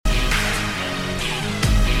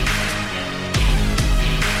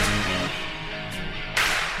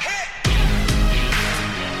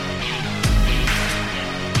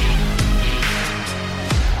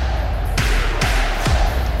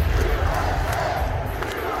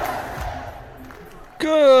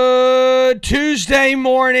Good Tuesday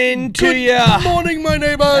morning to you. Good morning, my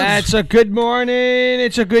neighbors. That's a good morning.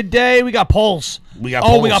 It's a good day. We got polls. We got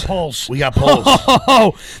polls. We got polls.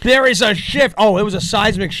 Oh, there is a shift. Oh, it was a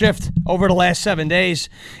seismic shift over the last 7 days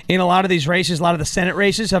in a lot of these races. A lot of the Senate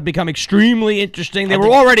races have become extremely interesting. They were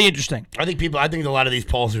already interesting. I think a lot of these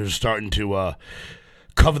polls are starting to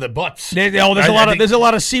cover the butts. There's a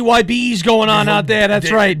lot of CYBs going on out there.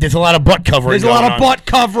 That's right. There's a lot of butt covering. There's a lot of butt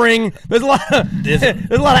covering. There's a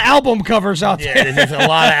lot of album covers out there. Yeah, there's a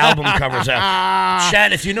lot of album covers out.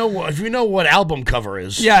 Chad, if you know what album cover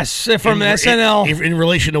is, yes, from SNL. In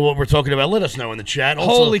relation to what we're talking about, let us know in the chat.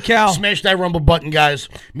 Also, holy cow! Smash that Rumble button, guys.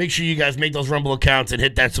 Make sure you guys make those Rumble accounts and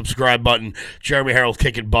hit that subscribe button. Jeremy Harrell's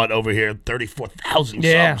kicking butt over here. 34,000 subs.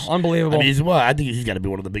 Yeah, unbelievable. I think he's got to be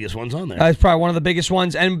one of the biggest ones on there. He's probably one of the biggest ones.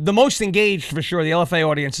 And the most engaged, for sure. The LFA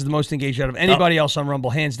audience is the most engaged out of anybody else on Rumble,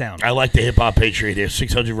 hands down. I like the hip-hop Patriot here.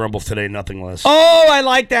 600 Rumbles today, nothing less. Oh, I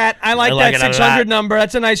like that. I like that 600 number.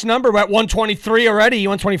 That's a nice number. We're at 123 already.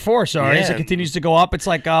 124, sorry. Yeah. So it continues to go up. It's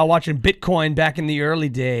like watching Bitcoin back in the early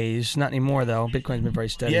days. Not anymore, though. Bitcoin's been very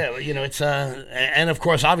steady. Yeah, it's... and, of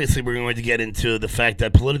course, obviously, we're going to get into the fact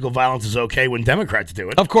that political violence is okay when Democrats do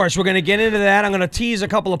it. Of course, we're going to get into that. I'm going to tease a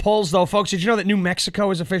couple of polls, though. Folks, did you know that New Mexico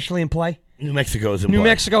is officially in play? New Mexico is in play. New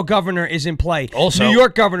Mexico governor is in play. Also, New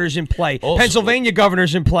York governor's in play. Pennsylvania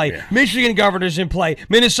governor's in play. Yeah. Michigan governor's in play.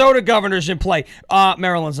 Minnesota governor's in play.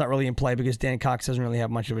 Maryland's not really in play because Dan Cox doesn't really have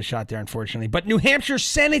much of a shot there, unfortunately. But New Hampshire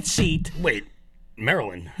Senate seat. Wait,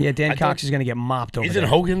 Maryland? Yeah, Dan Cox is going to get mopped over there. Isn't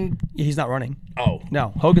Hogan? He's not running. Oh.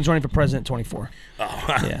 No, Hogan's running for president 24. Oh.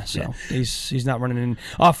 Yeah, so he's not running in.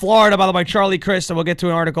 Florida, by the way, Charlie Crist, and we'll get to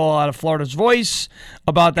an article out of Florida's Voice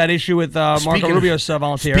about that issue with Marco Rubio's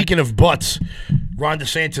volunteer. Speaking of butts, Ron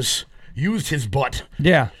DeSantis used his butt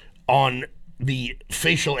on the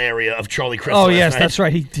facial area of Charlie Crist. Oh, yes, that's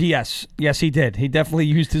right. Yes, he did. He definitely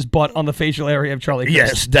used his butt on the facial area of Charlie Crist.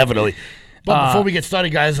 Yes, definitely. But before we get started,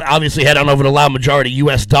 guys, obviously head on over to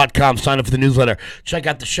loudmajorityus.com. Sign up for the newsletter. Check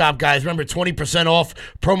out the shop, guys. Remember, 20% off,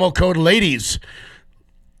 promo code LADIES.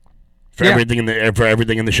 For everything in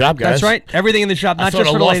the shop, guys. That's right. Everything in the shop, not just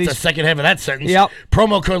for the ladies. I lost the second half of that sentence. Yep.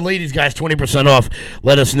 Promo code LADIES, guys, 20% off.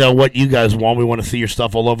 Let us know what you guys want. We want to see your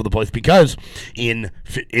stuff all over the place because in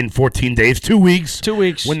 14 days, 2 weeks,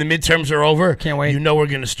 when the midterms are over, can't wait. We're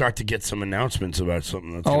going to start to get some announcements about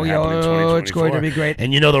something that's going to happen in 2024. It's going to be great.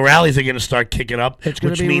 And the rallies are going to start kicking up,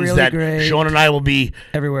 which means really that great. Shawn and I will be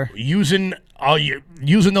everywhere using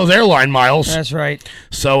those airline miles. That's right.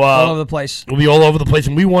 So all over the place. We'll be all over the place,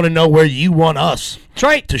 and we want to know where you want us. That's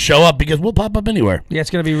right. To show up because we'll pop up anywhere. Yeah,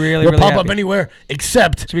 it's going to be really We'll pop up anywhere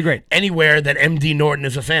except it's gonna be great. Anywhere that MD Norton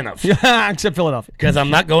is a fan of. Except Philadelphia. Because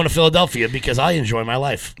I'm not going to Philadelphia because I enjoy my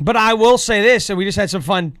life. But I will say this, and we just had some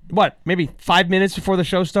fun, maybe 5 minutes before the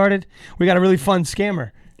show started? We got a really fun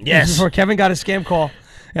scammer. Yes. This is where Kevin got a scam call,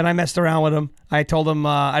 and I messed around with him. I told him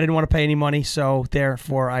I didn't want to pay any money, so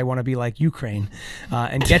therefore I want to be like Ukraine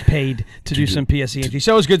and get paid to do some PSENG.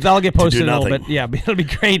 So it was good. That'll get posted in a little bit. Yeah, it'll be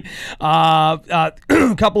great. A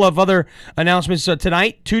couple of other announcements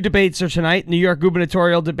tonight. 2 debates are tonight. New York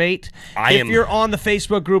gubernatorial debate. If you're on the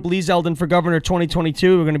Facebook group Lee Zeldin for Governor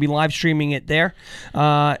 2022, we're going to be live streaming it there.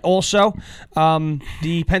 Also,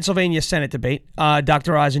 the Pennsylvania Senate debate,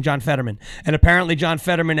 Dr. Oz and John Fetterman. And apparently John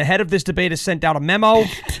Fetterman, ahead of this debate, has sent out a memo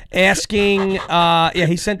asking...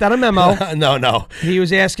 he sent out a memo. No. He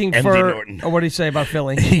was asking MD for... Norton. What did he say about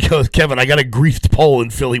Philly? He goes, Kevin, I got a greased pole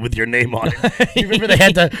in Philly with your name on it. You remember they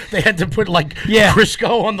had to put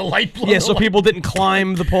Crisco on the light pole? Yeah, so people didn't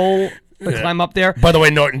climb the pole, climb up there. By the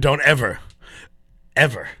way, Norton, don't ever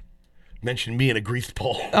mention me in a greased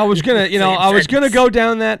pole. I was gonna, go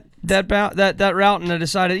down that route, and I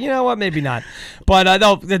decided, you know what, maybe not. But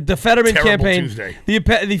no, the Fetterman campaign,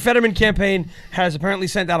 the Fetterman campaign has apparently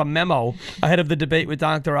sent out a memo ahead of the debate with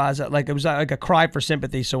Dr. Oz. It was like a cry for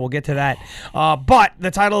sympathy. So we'll get to that. But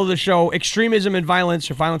the title of the show, "Extremism and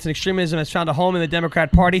Violence," or "Violence and Extremism," has found a home in the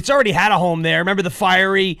Democrat Party. It's already had a home there. Remember the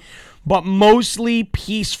fiery but mostly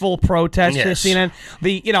peaceful protests. Yes.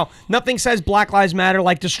 CNN. Nothing says Black Lives Matter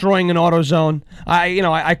like destroying an AutoZone.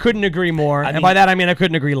 I couldn't agree more, and by that I mean I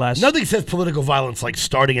couldn't agree less. Nothing says political violence like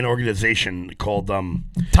starting an organization called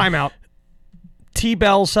Timeout.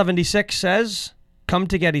 T-Bell 76 says, "Come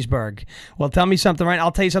to Gettysburg." Well, tell me something right.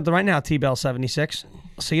 I'll tell you something right now. T-Bell 76.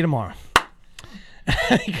 I'll see you tomorrow.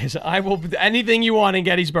 Because I will. Anything you want in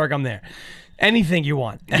Gettysburg, I'm there. Anything you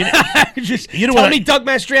want. Just tell me Doug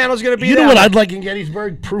Mastriano's going to be there. You know what I'd like in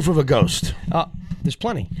Gettysburg? Proof of a ghost. There's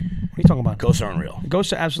plenty. What are you talking about? Ghosts aren't real.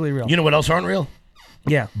 Ghosts are absolutely real. You know what else aren't real?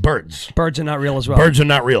 Yeah. Birds. Birds are not real as well. Birds are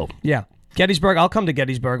not real. Yeah. Gettysburg. I'll come to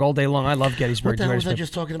Gettysburg all day long. I love Gettysburg. What the hell was I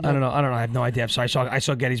just talking about? I don't know. I have no idea. So I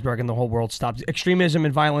saw Gettysburg and the whole world stopped. Extremism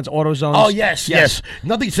and violence, auto zones. Oh, yes.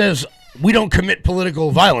 Nothing says we don't commit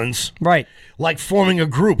political violence. Right. Like forming a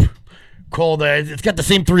group called, it's got the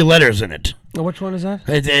same 3 letters in it. Which one is that?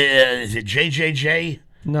 Is it JJJ?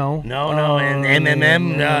 No, and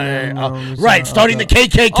MMM. Right, starting the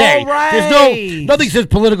KKK. Oh, right. There's nothing says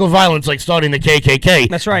political violence like starting the KKK.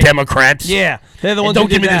 That's right. Democrats. Yeah, they're the ones. Don't who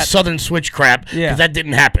give did me that. this Southern switch crap because that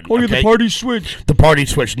didn't happen. Oh, the party switched. The party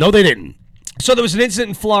switched. No, they didn't. So there was an incident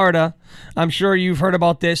in Florida. I'm sure you've heard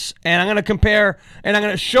about this, and I'm going to compare, and I'm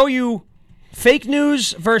going to show you fake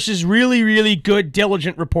news versus really, really good,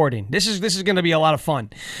 diligent reporting. This is going to be a lot of fun.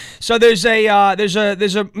 So there's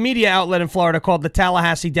a media outlet in Florida called the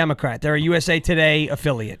Tallahassee Democrat. They're a USA Today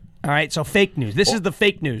affiliate. All right, so fake news. This is the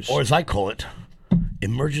fake news, or as I call it,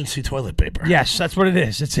 emergency toilet paper. Yes, that's what it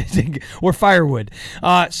is. It's or firewood.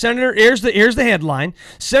 Senator, here's the headline.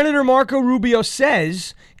 Senator Marco Rubio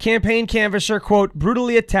says campaign canvasser, quote,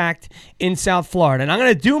 brutally attacked in South Florida. And I'm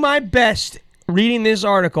going to do my best reading this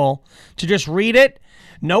article to just read it,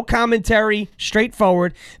 no commentary,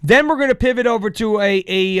 straightforward. Then we're going to pivot over to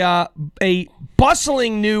a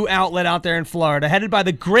bustling new outlet out there in Florida, headed by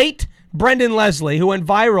the great Brendan Leslie, who went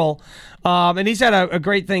viral, and he's had a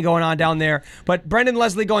great thing going on down there. But Brendan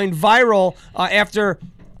Leslie going viral after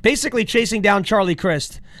basically chasing down Charlie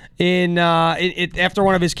Crist after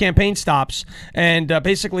one of his campaign stops, and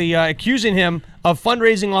basically accusing him of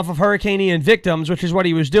fundraising off of Hurricane Ian victims, which is what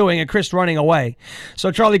he was doing, and Crist running away. So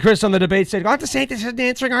Charlie Crist on the debate said, "God, DeSantis isn't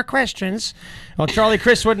answering our questions." Well, Charlie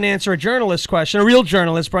Crist wouldn't answer a journalist's question, a real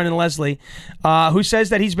journalist, Brendan Leslie, who says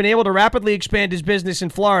that he's been able to rapidly expand his business in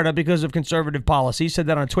Florida because of conservative policy. He said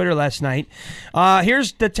that on Twitter last night.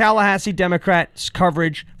 Here's the Tallahassee Democrats'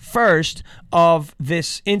 coverage first of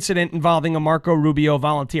this incident involving a Marco Rubio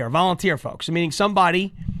volunteer. Volunteer, folks, meaning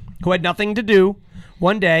somebody who had nothing to do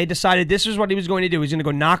one day decided this is what he was going to do. He's going to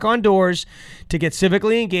go knock on doors to get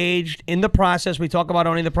civically engaged in the process. We talk about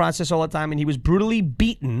owning the process all the time, and he was brutally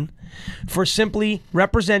beaten for simply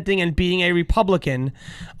representing and being a Republican,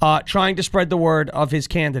 trying to spread the word of his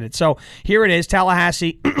candidate. So here it is,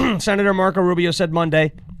 Tallahassee. Senator Marco Rubio said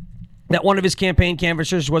Monday that one of his campaign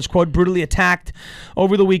canvassers was, quote, brutally attacked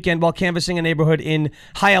over the weekend while canvassing a neighborhood in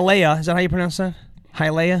Hialeah. Is that how you pronounce that?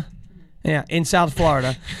 Hialeah? Yeah, in South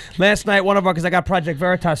Florida. Last night, one of our, because I got Project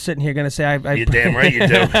Veritas sitting here, going to say, you're damn right you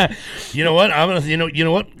do. You know what? You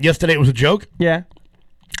know what? Yesterday it was a joke. Yeah.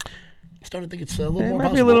 I'm starting to think it's a little more might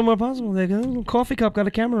possible. Be a little more possible. Like a little coffee cup, got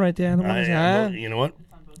a camera right there. Well, you know what?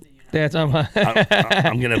 Yeah, it's on.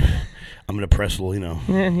 I'm gonna press a little,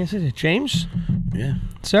 Yeah, yes, it is. James? Yeah.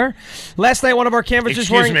 Sir? Last night, one of our canvassers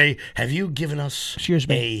Excuse me, have you given us Excuse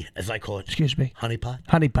me. as I call it, Excuse me. honeypot?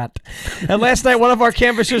 Honeypot. And last night, one of our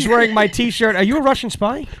canvassers wearing my T-shirt. Are you a Russian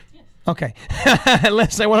spy? Okay.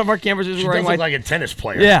 Last night, one of our canvassers She wearing does my... look like a tennis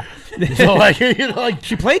player. Yeah. So like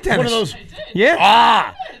she played tennis. One of those.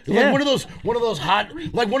 Yeah. Like one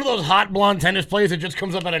of those hot blonde tennis players that just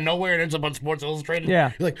comes up out of nowhere and ends up on Sports Illustrated.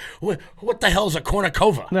 Yeah. You're like, what the hell is a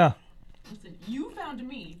Kornikova? No. Listen, you found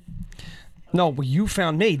me. No, you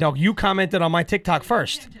found me. No, you commented on my TikTok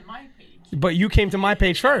first. But you came to my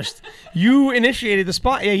page first. You initiated the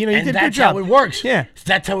spot. Yeah, you did a good job. That's how it works. Yeah.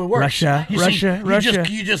 That's how it works. Russia.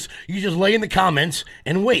 You just lay in the comments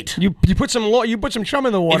and wait. You put some chum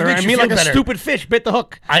in the water. It makes I you mean, feel like better. a stupid fish bit the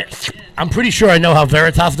hook. I'm pretty sure I know how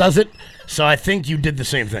Veritas does it, so I think you did the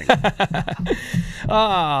same thing.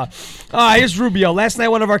 Here's Rubio. Last night,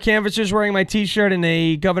 one of our canvassers wearing my T-shirt and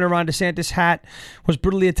a Governor Ron DeSantis hat was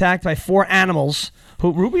brutally attacked by 4 animals.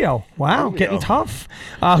 Rubio, getting tough.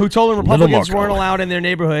 Who told him Republicans weren't allowed in their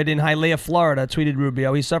neighborhood in Hialeah, Florida, tweeted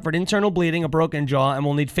Rubio. He suffered internal bleeding, a broken jaw, and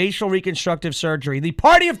will need facial reconstructive surgery. The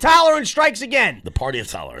party of tolerance strikes again. The party of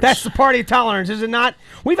tolerance. That's the party of tolerance, is it not?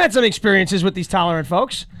 We've had some experiences with these tolerant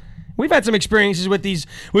folks. We've had some experiences with these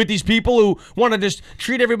people who want to just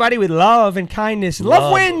treat everybody with love and kindness.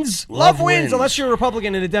 Love wins. Love wins. Unless you're a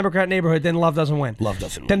Republican in a Democrat neighborhood, then love doesn't win. Love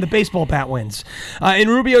doesn't win. Then the baseball bat wins. In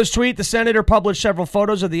Rubio's tweet, the senator published several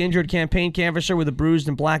photos of the injured campaign canvasser with a bruised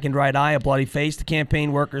and blackened right eye, a bloody face. The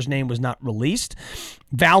campaign worker's name was not released.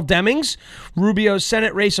 Val Demings, Rubio's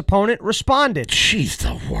Senate race opponent, responded. She's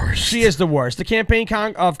the worst. She is the worst. The campaign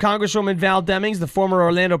of Congresswoman Val Demings, the former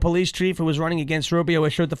Orlando police chief who was running against Rubio,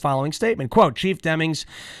 issued the following following statement. Quote, Chief Demings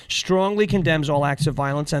strongly condemns all acts of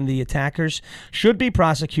violence and the attackers should be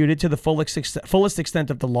prosecuted to the fullest extent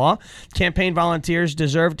of the law. Campaign volunteers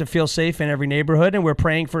deserve to feel safe in every neighborhood, and we're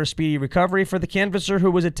praying for a speedy recovery for the canvasser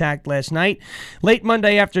who was attacked last night. Late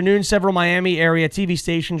Monday afternoon, several Miami area TV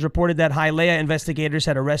stations reported that Hialeah investigators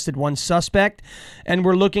had arrested one suspect and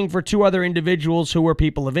were looking for two other individuals who were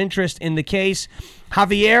people of interest in the case.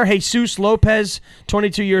 Javier Jesus Lopez,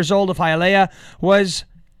 22 years old, of Hialeah, was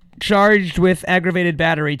charged with aggravated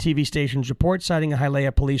battery, TV stations report, citing a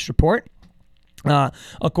Hialeah police report.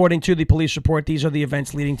 According to the police report, these are the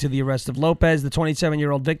events leading to the arrest of Lopez. The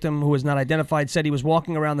 27-year-old victim, who was not identified, said he was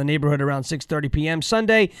walking around the neighborhood around 6:30 p.m.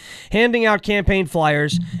 Sunday, handing out campaign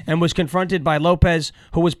flyers, and was confronted by Lopez,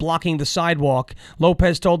 who was blocking the sidewalk.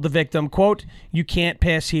 Lopez told the victim, quote, "You can't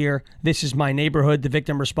pass here. This is my neighborhood." The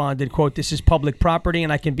victim responded, quote, "This is public property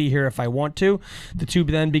and I can be here if I want to." The two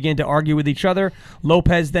then began to argue with each other.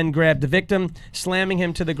 Lopez then grabbed the victim, slamming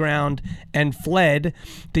him to the ground, and fled.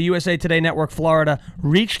 The USA Today Network Florida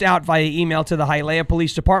reached out via email to the Hialeah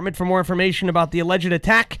Police Department for more information about the alleged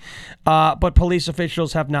attack, but police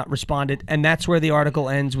officials have not responded. And that's where the article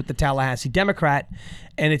ends with the Tallahassee Democrat.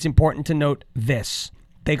 And it's important to note this.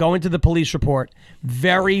 They go into the police report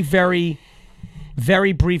very, very,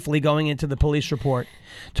 very briefly going into the police report,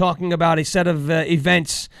 talking about a set of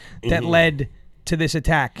events that led to this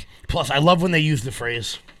attack. Plus, I love when they use the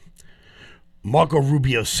phrase, Marco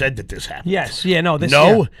Rubio said that this happened. Yes. Yeah, no.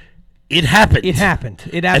 No. It happened. It happened.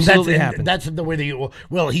 It absolutely happened. That's the way they.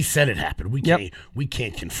 Well, he said it happened. We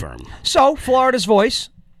can't confirm. So, Florida's Voice,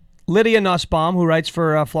 Lydia Nussbaum, who writes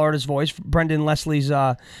for Florida's Voice, Brendan Leslie's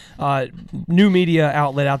new media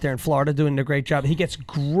outlet out there in Florida, doing a great job. He gets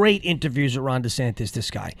great interviews with Ron DeSantis,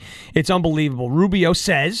 this guy. It's unbelievable. Rubio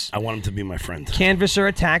says, I want him to be my friend. Canvasser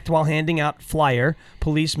attacked while handing out flyer.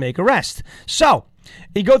 Police make arrest. So,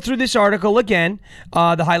 you go through this article again,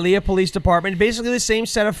 the Hialeah Police Department, basically the same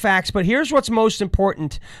set of facts, but here's what's most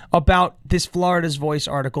important about this Florida's Voice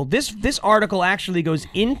article. This article actually goes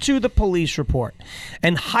into the police report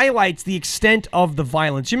and highlights the extent of the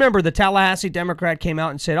violence. You remember the Tallahassee Democrat came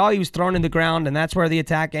out and said, he was thrown in the ground and that's where the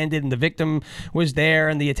attack ended and the victim was there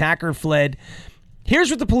and the attacker fled.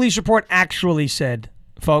 Here's what the police report actually said.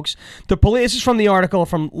 Folks, this is from the article,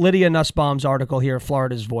 from Lydia Nussbaum's article here,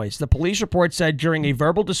 Florida's Voice. The police report said during a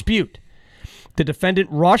verbal dispute, the defendant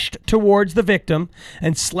rushed towards the victim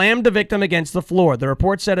and slammed the victim against the floor. The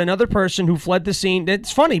report said another person who fled the scene.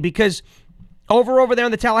 It's funny because over there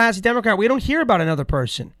in the Tallahassee Democrat, we don't hear about another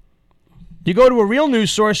person. You go to a real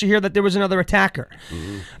news source, you hear that there was another attacker.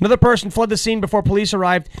 Another person fled the scene before police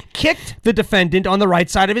arrived, kicked the defendant on the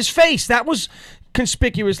right side of his face. That was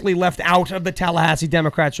conspicuously left out of the Tallahassee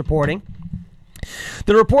Democrats reporting.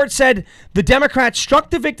 The report said the Democrat struck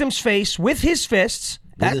the victim's face with his fists.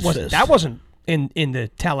 That wasn't in the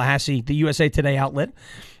Tallahassee, the USA Today outlet,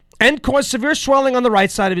 and caused severe swelling on the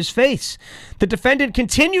right side of his face. The defendant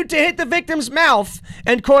continued to hit the victim's mouth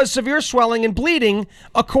and caused severe swelling and bleeding,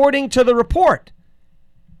 according to the report.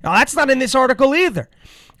 Now, that's not in this article either.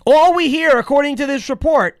 All we hear, according to this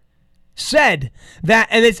report, said that,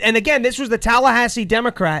 and again, this was the Tallahassee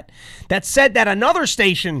Democrat that said that another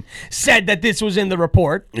station said that this was in the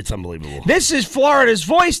report. It's unbelievable. This is Florida's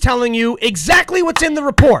Voice telling you exactly what's in the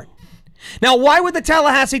report. Now, why would the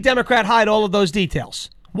Tallahassee Democrat hide all of those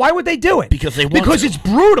details? Why would they do it? Because they want Because to. It's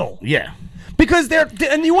brutal. Yeah. Because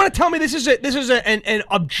and you want to tell me this is an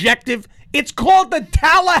objective? It's called the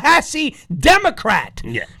Tallahassee Democrat.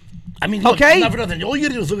 Yeah. I mean, look, okay? not for nothing. All you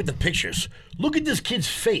gotta do is look at the pictures. Look at this kid's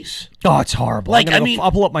face. Oh, it's horrible. Like,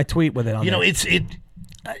 I'll pull up my tweet with it on there. It's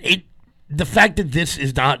the fact that this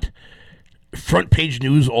is not front page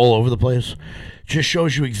news all over the place just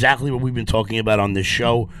shows you exactly what we've been talking about on this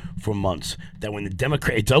show for months. That when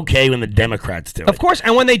it's okay when the Democrats do it. Of course,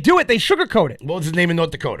 and when they do it, they sugarcoat it. What was his name in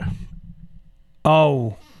North Dakota?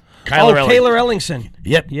 Oh, Kaylor Ellingson.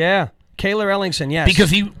 Yep. Yeah. Kaylor Ellingson, yes.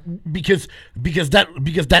 Because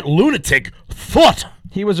that lunatic thought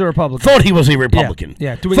he was a Republican. Thought he was a Republican.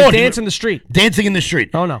 Yeah. Doing a dance in the street. Dancing in the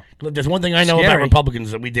street. Oh no. Look, there's one thing I know about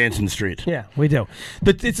Republicans, that we dance in the street. Yeah, we do.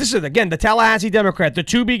 This is again the Tallahassee Democrat. The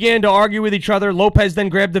two began to argue with each other. Lopez then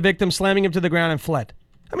grabbed the victim, slamming him to the ground, and fled.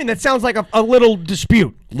 I mean, that sounds like a little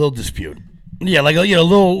dispute. Little dispute. Yeah, like a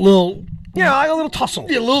little like a little tussle.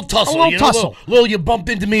 Yeah, a little tussle. A little tussle. Little, you bumped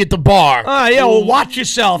into me at the bar. Well, watch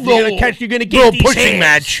yourself. You're gonna get little these pushing hands.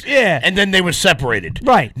 match. Yeah. And then they were separated.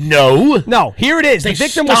 Right. No, here it is. They The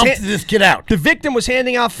victim stomped this kid out. The victim was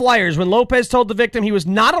handing out flyers when Lopez told the victim he was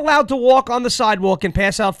not allowed to walk on the sidewalk and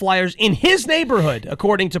pass out flyers in his neighborhood,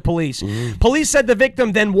 according to police. Police said the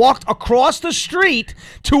victim then walked across the street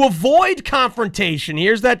to avoid confrontation.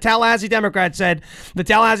 Here's that Tallahassee Democrat said. The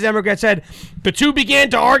Tallahassee Democrat said, the two began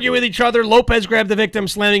to argue with each other. Lopez grabbed the victim,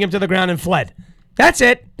 slamming him to the ground, and fled. That's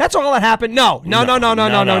it. That's all that happened. No.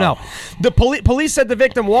 The police said the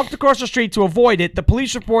victim walked across the street to avoid it. The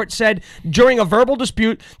police report said during a verbal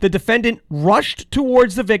dispute, the defendant rushed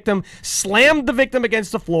towards the victim, slammed the victim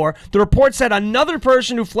against the floor. The report said another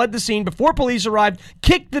person who fled the scene before police arrived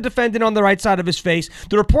kicked the defendant on the right side of his face.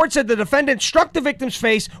 The report said the defendant struck the victim's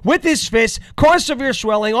face with his fist, caused severe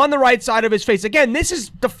swelling on the right side of his face. Again, this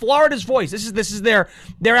is the Florida's Voice. This is their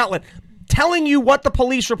outlet, telling you what the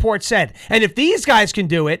police report said. And if these guys can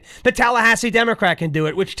do it, the Tallahassee Democrat can do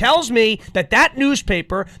it, which tells me that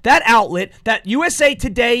newspaper, that outlet, that USA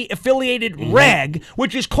Today affiliated rag,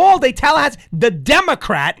 which is called a Tallahassee, the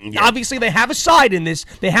Democrat, obviously they have a side in this.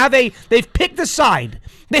 They've picked a side.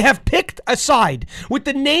 They have picked a side with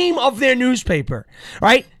the name of their newspaper,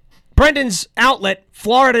 right? Brendan's outlet,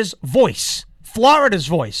 Florida's Voice. Florida's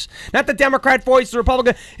Voice. Not the Democrat Voice, the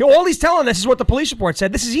Republican. All he's telling us is what the police report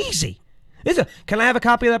said. This is easy. Can I have a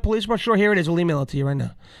copy of that police report? Sure, here it is. We'll email it to you right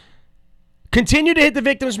now. Continue to hit the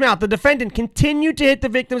victim's mouth. The defendant continued to hit the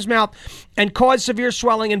victim's mouth and caused severe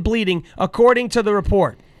swelling and bleeding, according to the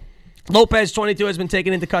report. Lopez, 22, has been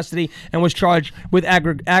taken into custody and was charged with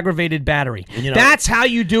aggravated battery. That's how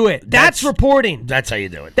you do it. That's reporting. That's how you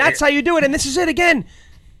do it. That's how you do it. And this is it again.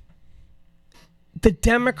 The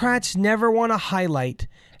Democrats never want to highlight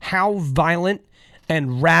how violent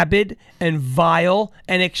and rabid and vile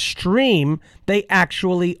and extreme they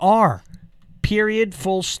actually are. Period.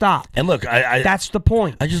 Full stop. And look, that's the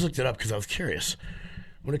point. I just looked it up because I was curious.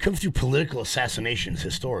 When it comes to political assassinations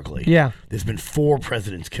historically, there's been 4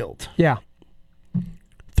 presidents killed. Yeah.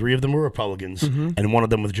 3 of them were Republicans, and one of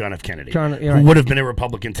them was John F. Kennedy, who would have been a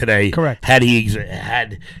Republican today. Correct. Had he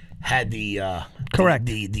had the correct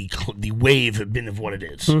the wave been of what it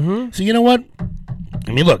is. So you know what?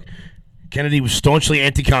 I mean, look. Kennedy was staunchly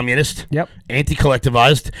anti-communist,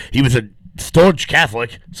 anti-collectivized. He was a staunch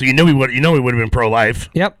Catholic, so you knew he would have been pro-life.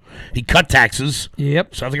 He cut taxes.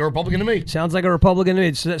 Sounds like a Republican to me. Sounds like a Republican to me.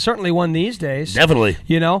 It's certainly one these days. Definitely.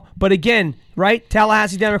 But again, right?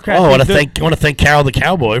 Tallahassee Democrat. Oh, I want to thank Carol the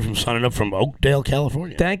Cowboy from signing up from Oakdale,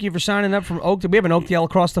 California. Thank you for signing up from Oakdale. We have an Oakdale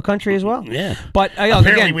across the country as well. Yeah. But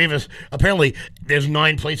apparently apparently there's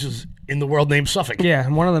 9 places in the world named Suffolk. Yeah,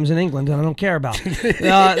 and one of them's in England, and I don't care about.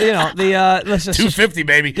 Let's just 250,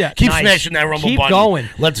 baby. Yeah, keep smashing that rumble button. Keep going.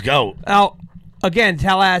 Let's go. Now, again,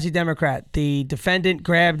 Tallahassee Democrat. The defendant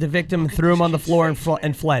grabbed the victim, threw him on the floor,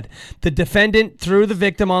 and fled. The defendant threw the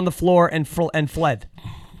victim on the floor and fled.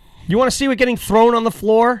 You want to see what getting thrown on the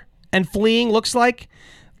floor and fleeing looks like?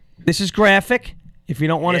 This is graphic. If you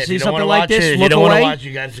don't want to see something like this, look away.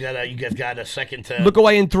 You guys got a second to look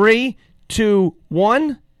away in 3, 2,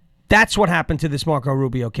 1. That's what happened to this Marco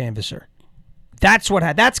Rubio canvasser.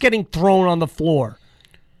 That's getting thrown on the floor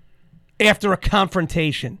after a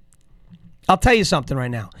confrontation. I'll tell you something right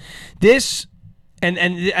now. This, and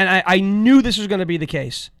I knew this was going to be the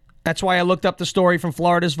case. That's why I looked up the story from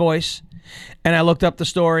Florida's Voice, and I looked up the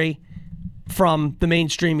story from the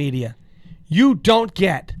mainstream media. You don't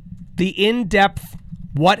get the in-depth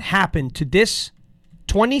what happened to this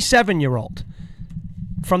 27-year-old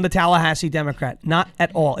from the Tallahassee Democrat. Not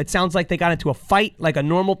at all. It sounds like they got into a fight, like a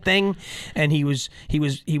normal thing, and he was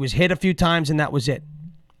hit a few times, and that was it.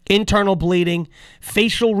 Internal bleeding,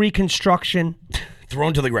 facial reconstruction.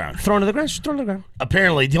 Thrown to the ground. Thrown to the ground.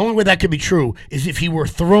 Apparently, the only way that could be true is if he were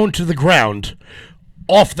thrown to the ground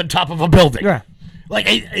off the top of a building. Yeah. Like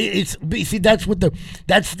see, that's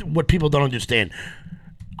what people don't understand.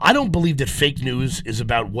 I don't believe that fake news is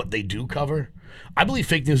about what they do cover. I believe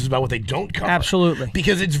fake news is about what they don't cover. Absolutely.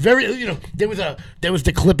 Because it's very, there was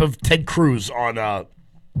the clip of Ted Cruz on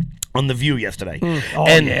The View yesterday.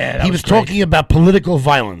 He was talking about political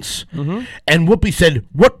violence. And Whoopi said,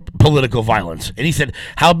 "What political violence?" And he said,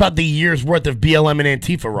 "How about the year's worth of BLM and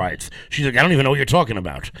Antifa riots?" She's like, "I don't even know what you're talking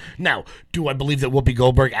about." Now, do I believe that Whoopi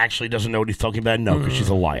Goldberg actually doesn't know what he's talking about? No, because she's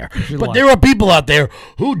a liar. There are people out there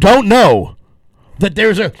who don't know that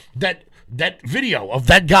there's that video of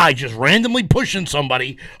that guy just randomly pushing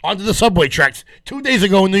somebody onto the subway tracks 2 days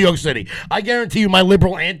ago in New York City. I guarantee you my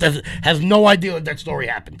liberal aunt has no idea that story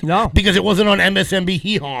happened. No. Because it wasn't on MSNBC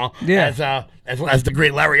hee-haw As the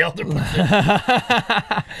great Larry Elder puts it.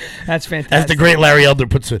 That's fantastic. As the great Larry Elder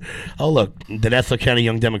puts it. Oh, look, the Nassau County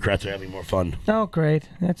Young Democrats are having more fun. Oh, great.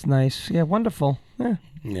 That's nice. Yeah, wonderful. Yeah.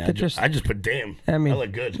 Yeah, I just put damn. I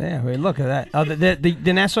look good. Yeah, look at that.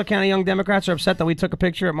 The Nassau County Young Democrats are upset that we took a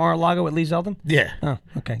picture at Mar-a-Lago with Lee Zeldin? Yeah. Oh,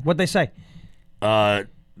 okay. What'd they say?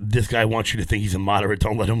 This guy wants you to think he's a moderate.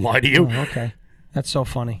 Don't let him lie to you. Oh, okay. That's so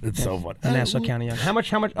funny. It's so funny. The Nassau County Young. How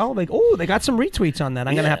much? Oh, they got some retweets on that.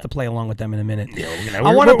 I'm gonna have to play along with them in a minute. Yeah,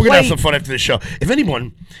 we're gonna have some fun after the show. If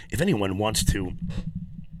anyone wants to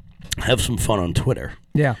have some fun on Twitter,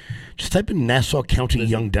 yeah, just type in Nassau County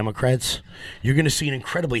Young Democrats. You're gonna see an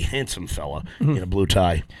incredibly handsome fella in a blue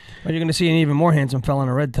tie. But you're gonna see an even more handsome fella in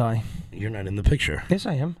a red tie. You're not in the picture. Yes,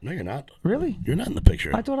 I am. No, you're not. Really? You're not in the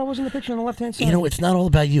picture. I thought I was in the picture on the left-hand side. You know, it's not all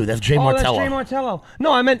about you. That's Jay Martello. That's Jay Martello.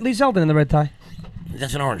 No, I meant Lee Zeldin in the red tie.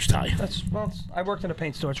 That's an orange tie. I worked in a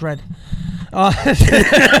paint store. It's red. I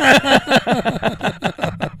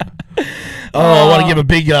want to give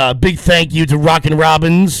a big thank you to Rockin'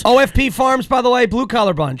 Robins. OFP Farms, by the way, Blue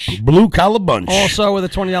Collar Bunch. Blue Collar Bunch. Also with a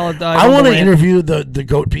 $20 I want to interview the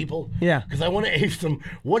goat people. Yeah. Because I want to ask them,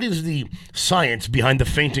 what is the science behind the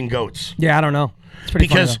fainting goats? Yeah, I don't know. It's pretty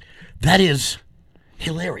funny, that is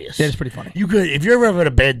hilarious. Yeah, it's pretty funny. You could, if you're ever having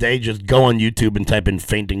a bad day, just go on YouTube and type in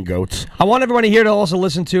fainting goats. I want everybody here to also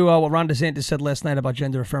listen to what Ron DeSantis said last night about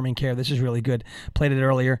gender-affirming care. This is really good. Played it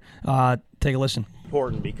earlier. Take a listen.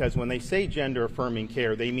 Important because when they say gender-affirming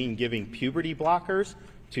care, they mean giving puberty blockers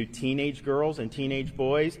to teenage girls and teenage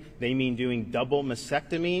boys. They mean doing double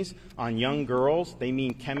mastectomies on young girls. They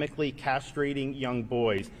mean chemically castrating young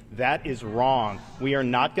boys. That is wrong. We are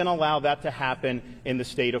not going to allow that to happen in the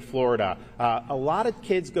state of Florida. A lot of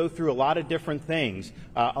kids go through a lot of different things.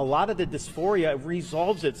 A lot of the dysphoria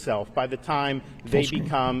resolves itself by the time they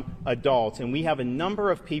become adults. And we have a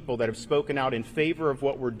number of people that have spoken out in favor of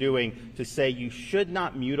what we're doing to say you should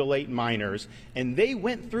not mutilate minors. And they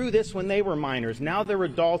went through this when they were minors. Now they're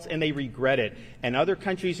adults and they regret it. And other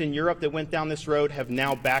countries in Europe that went down this road have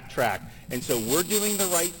now backtracked. And so we're doing the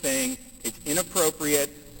right thing. It's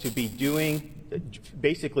inappropriate to be doing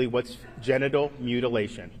basically what's genital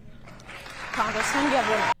mutilation.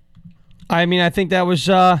 Congressman, I mean, I think that was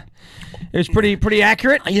it was pretty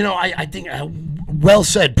accurate. You know, I think well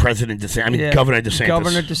said, President DeSantis. I mean, Governor DeSantis.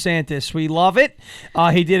 Governor DeSantis, we love it.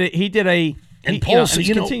 He did a. And polls say,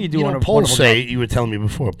 polls say, you were telling me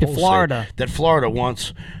before, polls Florida. Say that Florida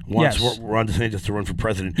wants Ron DeSantis to run for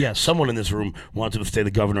president. Yes. Someone in this room wants him to stay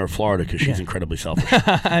the governor of Florida because she's incredibly selfish.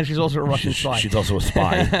 And she's also a Russian spy. She's also a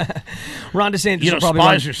spy. Ron DeSantis you know, probably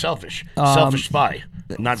spies are selfish. Selfish spy.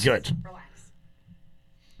 Not good.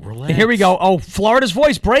 Relax. Here we go. Oh, Florida's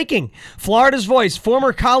Voice breaking. Florida's Voice.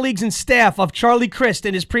 Former colleagues and staff of Charlie Crist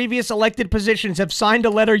in his previous elected positions have signed a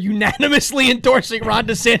letter unanimously endorsing Ron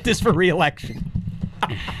DeSantis for re-election.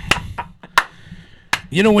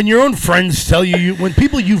 You know, when your own friends tell you when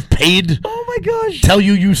people you've paid oh my gosh, tell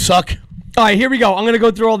you suck. All right, here we go. I'm going to go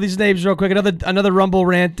through all these names real quick. Another Rumble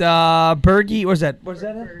rant. Bergie, what's that? What's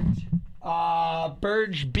that?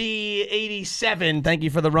 Burge B87, thank you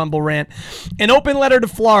for the Rumble rant. An open letter to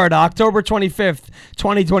Florida, October 25th,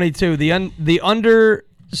 2022. The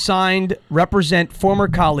undersigned represent former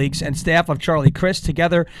colleagues and staff of Charlie Crist.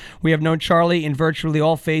 Together, we have known Charlie in virtually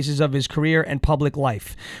all phases of his career and public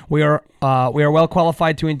life. We are well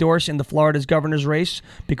qualified to endorse in the Florida's governor's race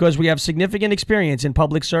because we have significant experience in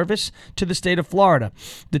public service to the state of Florida.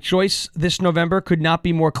 The choice this November could not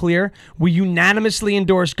be more clear. We unanimously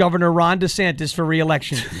endorse Governor Ron DeSantis for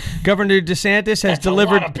re-election. Governor DeSantis has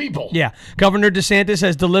delivered. A lot of people. Yeah, Governor DeSantis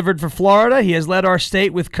has delivered for Florida. He has led our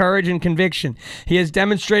state with courage and conviction. He has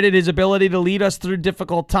demonstrated his ability to lead us through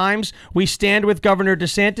difficult times. We stand with Governor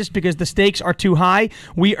DeSantis because the stakes are too high.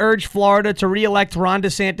 We urge Florida to re-elect Ron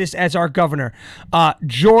DeSantis as our governor.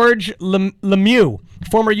 George Lemieux,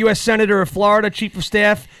 former U.S. Senator of Florida, Chief of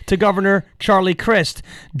Staff to Governor Charlie Crist.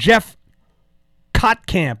 Jeff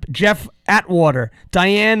Kotkamp, Jeff Atwater,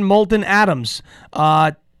 Diane Moulton Adams,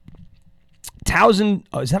 Towson.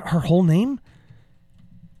 Oh, is that her whole name?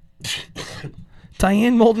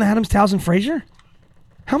 Diane Moulton Adams, Towson Frazier?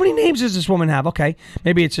 How many names does this woman have? Okay,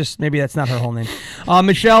 maybe that's not her whole name.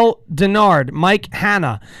 Michelle Denard, Mike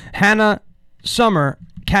Hanna, Hannah Summer,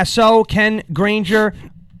 Casso, Ken Granger,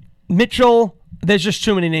 Mitchell. There's just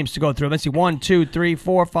too many names to go through. Let's see. 1, 2, 3,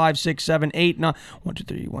 4, 5, 6, 7, 8, 9. 1, 2,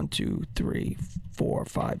 3, 1, 2, 3, 4,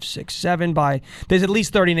 5, 6, 7. There's at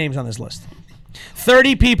least 30 names on this list.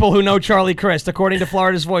 30 people who know Charlie Crist, according to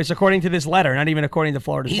Florida's Voice, according to this letter, not even according to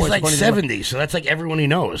Florida's Voice. He's like 70, so that's like everyone he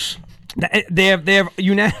knows. They have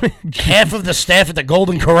unanimous. Half of the staff at the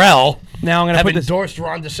Golden Corral. Now I'm going to have put this. endorsed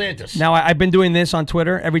Ron DeSantis. Now I've been doing this on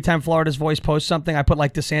Twitter. Every time Florida's Voice posts something, I put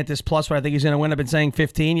like DeSantis plus what I think he's going to win. I've been saying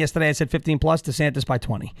 15. Yesterday I said 15 plus. DeSantis by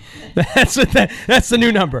 20. That's the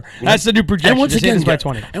new number. That's the new projection. And once DeSantis again, by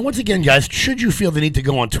 20. And once again, guys, should you feel the need to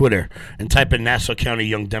go on Twitter and type in Nassau County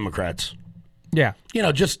Young Democrats? Yeah.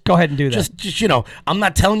 Just go ahead and do that. Just I'm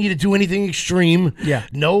not telling you to do anything extreme. Yeah.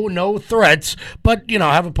 No threats, but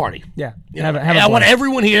have a party. Yeah. I want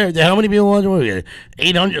everyone here. How many people watching?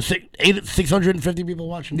 650 people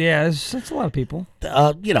watching. Yeah, that's a lot of people.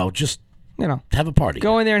 Just have a party.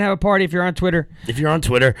 Go in there and have a party if you're on Twitter. If you're on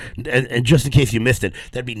Twitter, and just in case you missed it,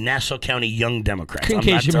 that'd be Nassau County Young Democrats. In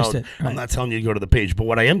case you missed it. Right. I'm not telling you to go to the page, but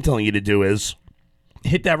what I am telling you to do is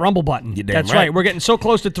hit that Rumble button. You're damn That's right. We're getting so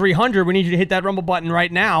close to 300. We need you to hit that Rumble button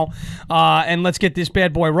right now, and let's get this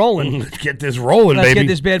bad boy rolling. Let's get this rolling, baby. Let's get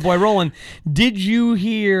this bad boy rolling. Did you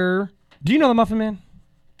hear? Do you know the Muffin Man?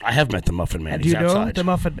 I have met the Muffin Man. Do He's you know outside. the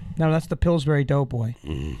Muffin? No, that's the Pillsbury Doughboy.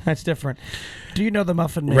 That's different. Do you know the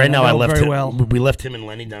Muffin Man? Right now, I left very him. well. We left him and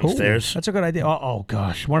Lenny downstairs. Ooh, that's a good idea. Oh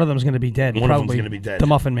gosh, one of them's going to be dead. One Probably of them's going to be dead. The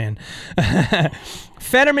Muffin Man.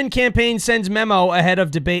 Fetterman campaign sends memo ahead of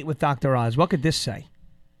debate with Dr. Oz. What could this say?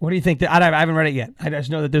 What do you think? I haven't read it yet. I just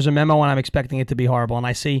know that there's a memo, and I'm expecting it to be horrible. And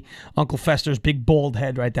I see Uncle Fester's big bald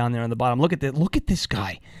head right down there on the bottom. Look at this. Look at this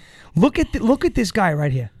guy. Look at this guy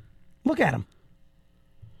right here. Look at him.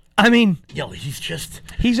 I mean,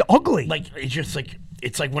 he's ugly.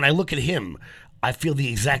 It's like when I look at him, I feel the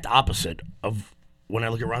exact opposite of when I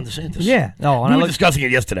look at Ron DeSantis. Yeah. No, we were discussing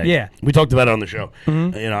it yesterday. Yeah. We talked about it on the show.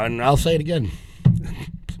 And I'll say it again.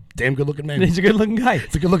 Damn good looking man. He's a good looking guy.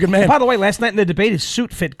 It's a good looking man. By the way, last night in the debate, his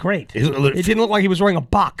suit fit great. It didn't look like he was wearing a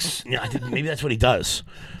box. Yeah, maybe that's what he does.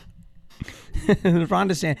 Ron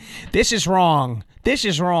DeSantis. This is wrong. This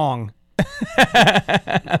is wrong.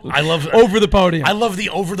 I love over the podium. I love the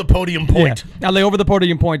over the podium point. Yeah. Now the over the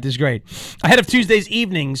podium point is great. Ahead of Tuesday's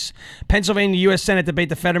evening's Pennsylvania U.S. Senate debate,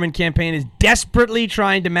 the Fetterman campaign is desperately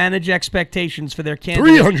trying to manage expectations for their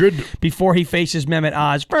candidate 300 before he faces Mehmet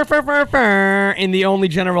Oz in the only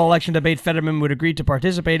general election debate Fetterman would agree to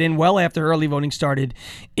participate in well after early voting started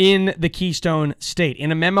in the Keystone State.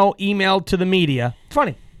 In a memo emailed to the media,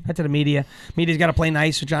 funny. Head to the media. Media's got to play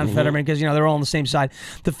nice with John Fetterman because they're all on the same side.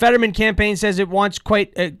 The Fetterman campaign says it wants quote,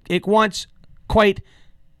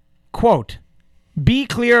 be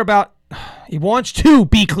clear about. He wants to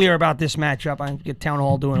be clear about this matchup. I get Town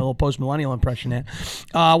Hall doing a little post-millennial impression there.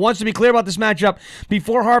 Wants to be clear about this matchup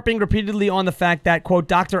before harping repeatedly on the fact that, quote,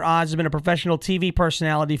 Dr. Oz has been a professional TV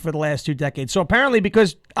personality for the last 2 decades. So apparently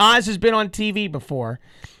because Oz has been on TV before,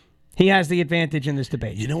 he has the advantage in this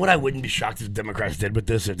debate. You know what I wouldn't be shocked if the Democrats did with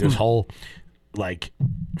this? If this whole,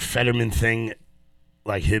 Fetterman thing,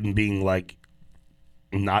 him being,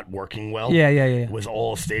 not working well. Yeah. Was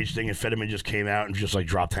all a stage thing, and Fetterman just came out and just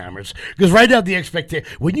dropped hammers. Because right now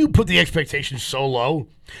when you put the expectations so low,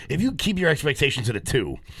 if you keep your expectations at a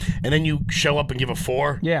 2, and then you show up and give a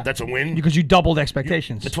 4, that's a win. Because you doubled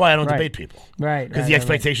expectations. That's why I don't debate people. Right. Because the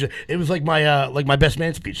expectation, it was like my best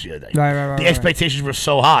man speech the other day. Right. The expectations were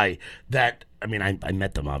so high that. I mean, I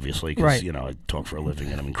met them, obviously, because, I talk for a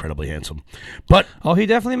living and I'm incredibly handsome. But he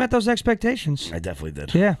definitely met those expectations. I definitely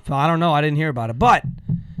did. Yeah. Well, I don't know. I didn't hear about it. But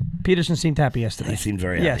Peterson seemed happy yesterday. He seemed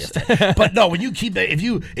very happy yesterday. But no, when you keep that, if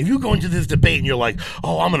you go into this debate and you're like,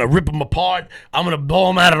 oh, I'm going to rip them apart, I'm going to blow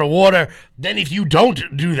them out of the water, then if you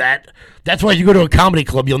don't do that, that's why you go to a comedy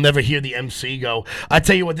club, you'll never hear the MC go, I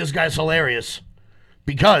tell you what, this guy's hilarious.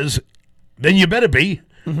 Because then you better be.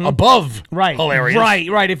 Above hilarious.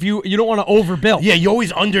 Right. If you don't want to overbill. Yeah, you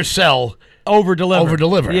always undersell.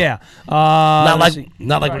 Over-deliver. Yeah. Not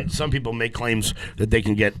like when some people make claims that they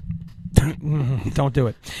can get. Don't do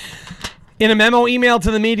it. In a memo emailed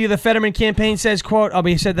to the media, the Fetterman campaign says, quote,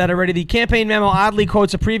 he said that already. The campaign memo oddly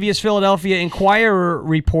quotes a previous Philadelphia Inquirer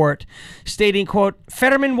report stating, quote,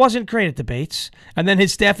 Fetterman wasn't great at debates. And then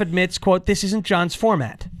his staff admits, quote, this isn't John's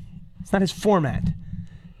format. It's not his format.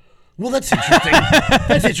 Well, that's interesting.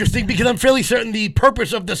 That's interesting because I'm fairly certain the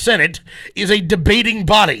purpose of the Senate is a debating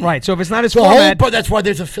body. Right. So if it's not his format, that's why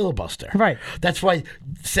there's a filibuster. Right. That's why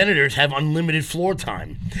senators have unlimited floor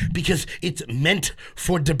time because it's meant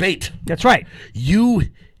for debate. That's right. You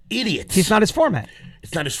idiots. It's not his format.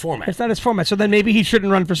 It's not his format. It's not his format. So then maybe he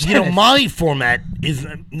shouldn't run for Senate. My format is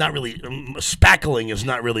not really, spackling is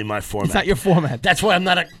not really my format. It's not your format. That's why I'm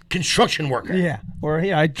not a construction worker. Yeah. Or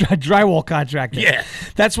a drywall contractor. Yeah.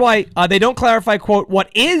 That's why they don't clarify, quote, what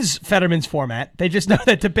is Fetterman's format. They just know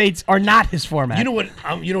that debates are not his format. You know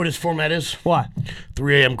what his format is? What?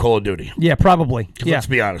 3 a.m. Call of Duty. Yeah, probably. Yeah. Let's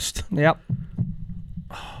be honest. Yep.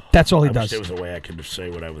 That's all he does. There was a way I could say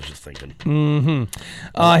what I was just thinking.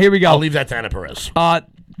 Here we go. I'll leave that to Anna Perez.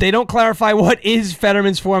 They don't clarify what is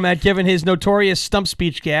Fetterman's format given his notorious stump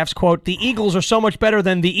speech gaffes. Quote, the Eagles are so much better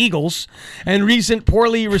than the Eagles. And recent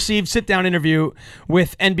poorly received sit-down interview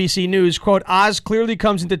with NBC News. Quote, Oz clearly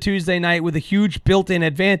comes into Tuesday night with a huge built-in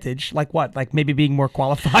advantage. Like what? Like maybe being more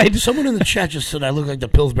qualified? Someone in the chat just said I look like the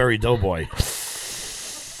Pillsbury Doughboy.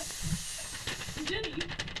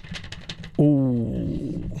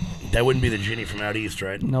 Ooh. That wouldn't be the Ginny from out east,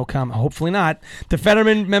 right? No comment. Hopefully not. The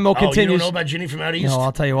Fetterman memo continues. You don't know about Ginny from out east? No,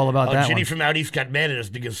 I'll tell you all about that Ginny one. from out east got mad at us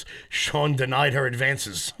because Shawn denied her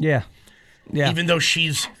advances. Yeah. Even though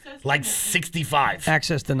she's like 65.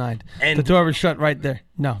 Access denied. And the door was shut right there.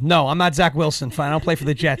 No, I'm not Zach Wilson. Fine, I don't play for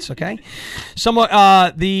the Jets, okay?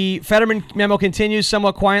 The Fetterman memo continues,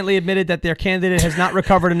 somewhat quietly admitted that their candidate has not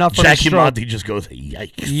recovered enough from his stroke. Jackie Monty just goes,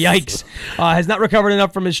 yikes. Yikes. Has not recovered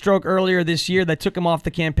enough from his stroke earlier this year that took him off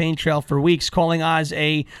the campaign trail for weeks, calling Oz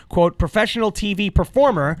a, quote, professional TV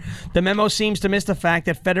performer. The memo seems to miss the fact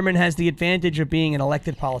that Fetterman has the advantage of being an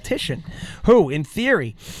elected politician who, in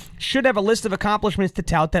theory, should have a list of accomplishments to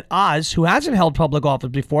tout that Oz, who hasn't held public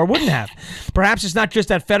office before, wouldn't have. Perhaps it's not just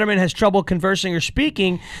that Fetterman has trouble conversing or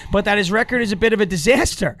speaking, but that his record is a bit of a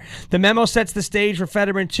disaster. The memo sets the stage for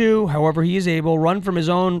Fetterman to, however he is able, run from his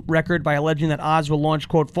own record by alleging that Oz will launch,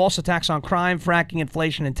 quote, false attacks on crime, fracking,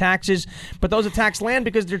 inflation, and taxes. But those attacks land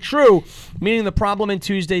because they're true, meaning the problem in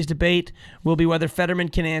Tuesday's debate will be whether Fetterman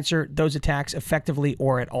can answer those attacks effectively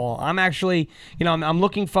or at all. I'm actually, I'm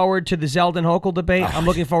looking forward to the Zeldin Hochul debate. I'm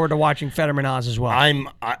looking forward to watching Fetterman Oz as well.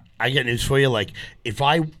 I get news for you. Like, if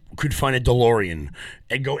I could find a DeLorean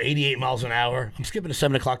and go 88 miles an hour, I'm skipping to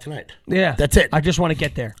 7 o'clock tonight. Yeah. That's it. I just want to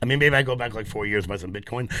get there. I mean, maybe I go back like 4 years, buy some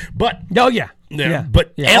Bitcoin. But. Oh, yeah. But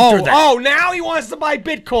after that. Oh, now he wants to buy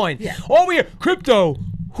Bitcoin. Yeah. Oh, we crypto.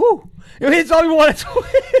 Whew. It's all we want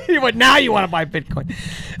to but now you want to buy Bitcoin.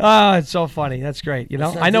 It's so funny. That's great.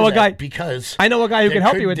 I know a guy because I know a guy who can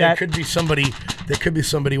help you with that. There could be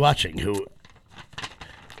somebody watching who.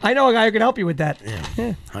 I know a guy who can help you with that.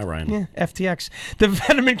 Yeah. Hi, Ryan. Yeah, FTX. The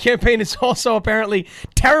Fetterman campaign is also apparently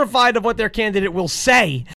terrified of what their candidate will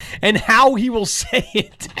say and how he will say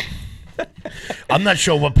it. I'm not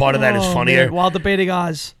sure what part of that is funnier. Man, while debating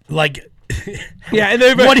Oz. Like, yeah, and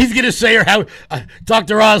what he's going to say or how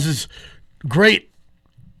Dr. Oz is great,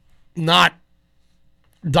 not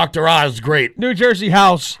Dr. Oz great. New Jersey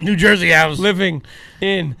house. Living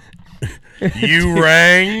in... You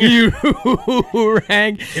rang. You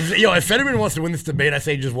rang. If Fetterman wants to win this debate, I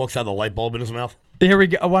say he just walks out the light bulb in his mouth. Here we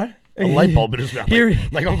go. What? A light bulb in his mouth,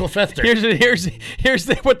 like Uncle Fester. Here's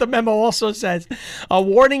what the memo also says. A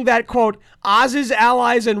warning that, quote, Oz's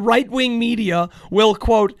allies and right-wing media will,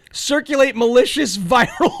 quote, circulate malicious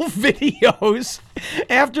viral videos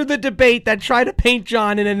after the debate that try to paint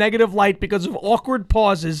John in a negative light because of awkward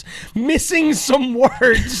pauses, missing some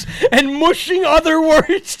words, and mushing other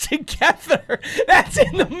words together. That's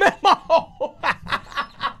in the memo.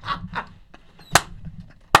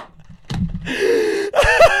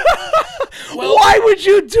 Why would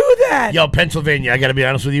you do that? Yo, Pennsylvania, I got to be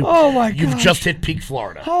honest with you. Oh, my God. You've just hit peak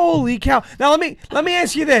Florida. Holy cow. Now, let me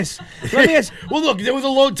ask you this. Well, look, there was a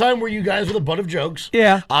long time where you guys were the butt of jokes.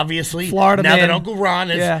 Yeah. Obviously. Florida now man. that Uncle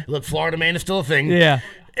Ron is, look, Florida man is still a thing. Yeah.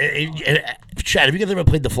 Chad, have you guys ever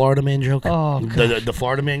played the Florida man joke? Oh, God. The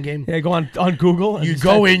Florida man game? Yeah, go on Google. You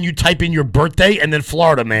go in, you type in your birthday, and then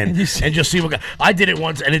Florida man, and just see what. I did it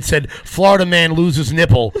once, and it said Florida man loses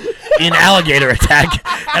nipple in alligator attack,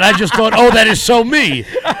 and I just thought, oh, that is so me.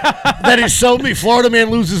 That is so me. Florida man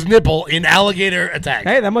loses nipple in alligator attack.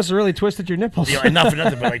 Hey, that must have really twisted your nipples. Enough for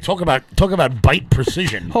nothing. But like, talk about bite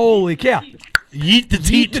precision. Holy cow! Yeet the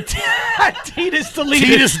teat. Teetus deletus.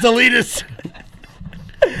 Teetus deletus.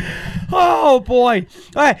 Oh boy,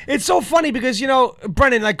 it's so funny because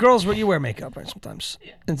Brennan, like girls, you wear makeup right sometimes,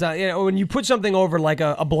 and so, when you put something over like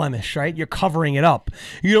a blemish, right? You're covering it up.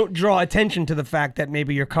 You don't draw attention to the fact that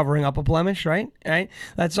maybe you're covering up a blemish, right? Right?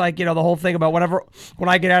 That's like the whole thing about when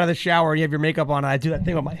I get out of the shower and you have your makeup on, I do that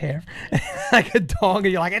thing with my hair, like a dog,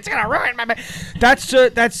 and you're like, it's gonna ruin my. That's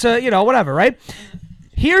whatever, right?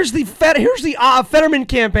 Here's the Fetterman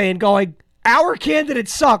campaign going. Our candidate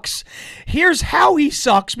sucks. Here's how he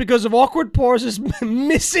sucks because of awkward pauses,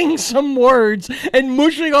 missing some words, and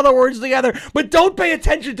mushing other words together. But don't pay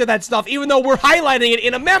attention to that stuff, even though we're highlighting it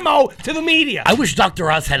in a memo to the media. I wish Dr.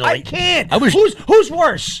 Oz had I can't. Who's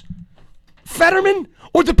worse? Fetterman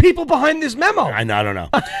or the people behind this memo? I don't know.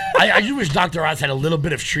 I just wish Dr. Oz had a little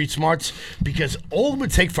bit of street smarts because all it would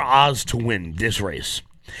take for Oz to win this race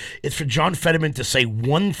is for John Fetterman to say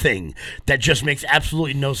one thing that just makes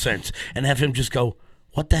absolutely no sense and have him just go,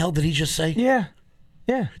 what the hell did he just say? Yeah.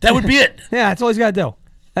 That would be it. Yeah, that's all he's got to do.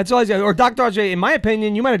 That's all I say. Or Dr. RJ, in my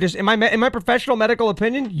opinion, you might have just, in my professional medical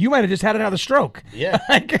opinion, you might have just had another stroke. Yeah.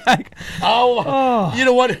 Oh. You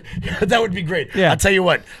know what? That would be great. Yeah. I'll tell you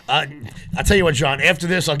what, John. After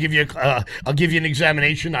this, I'll give you an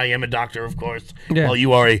examination. I am a doctor, of course. Yeah. Well,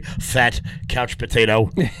 you are a fat couch potato.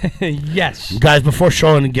 Yes. Guys, before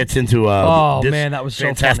Shawn gets into this man, that was so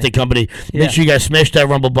fantastic company, make sure you guys smash that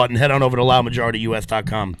Rumble button. Head on over to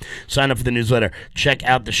loudmajorityus.com. Sign up for the newsletter. Check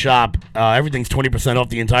out the shop. Everything's 20% off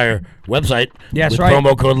the entire website. Yes, with right.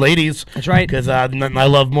 Promo code ladies. That's right. Because nothing I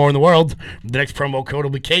love more in the world. The next promo code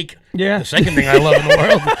will be cake. Yeah. The second thing I love in the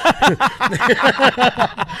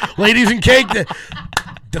world. Ladies and cake.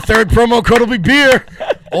 The third promo code will be beer.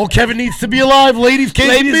 All Kevin needs to be alive. Ladies, cake,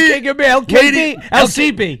 Ladies, beer. cake, and beer. LKB.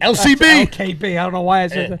 LCB. LCB. LKB. I don't know why I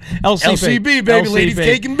said that. LCB. LCB, baby. Ladies,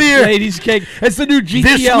 cake, and beer. Ladies, cake. It's the new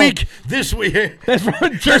GTL. This week. That's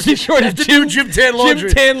from Jersey Shore. That's the new Gym Tan Laundry.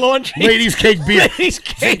 Gym Tan Laundry. Ladies, cake, beer. Ladies,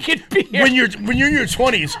 cake, and beer. When you're in your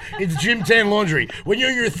 20s, it's Gym Tan Laundry. When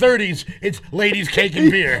you're in your 30s, it's ladies, cake, and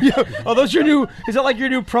beer. Oh, those your new? Is that like your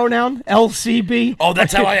new pronoun? LCB. Oh,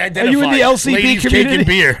 that's how I identify. Are you in the LCB Ladies, community? cake, and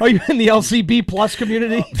beer. Are you in the LCB plus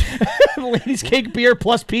community? Ladies, cake, beer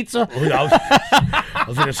plus pizza. I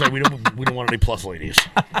was gonna say we don't want any plus ladies.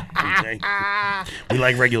 Okay? We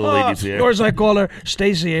like regular ladies here. Or as I call her,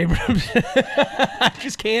 Stacey Abrams.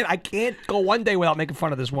 I can't go one day without making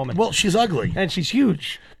fun of this woman. Well, she's ugly. And she's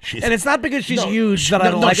huge. And it's not because she's huge that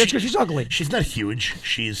I don't like her. It's because she's ugly. She's not huge.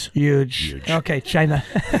 She's huge. Okay, China.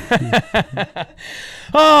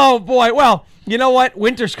 Oh, boy. Well, you know what?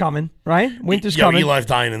 Winter's coming, right? Winter's coming. Eli's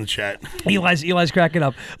dying in the chat. Eli's cracking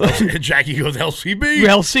up. Jackie goes, LCB.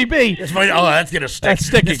 LCB. That's going to stick. That's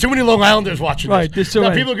sticking. There's too many Long Islanders watching right, this.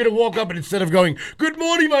 Now people are going to walk up and instead of going, good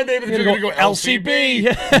morning, my name is, they're going to go,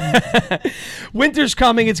 LCB. Winter's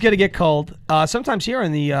coming. It's going to get cold. Sometimes here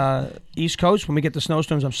on the East Coast, when we get the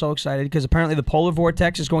snowstorms, I'm so excited because apparently the polar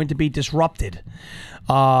vortex is going to be disrupted.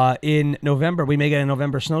 In November, we may get a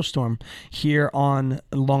November snowstorm here on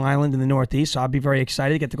Long Island in the Northeast, so I'll be very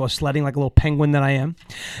excited to get to go sledding like a little penguin that I am.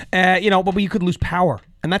 But you could lose power,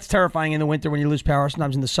 and that's terrifying in the winter when you lose power,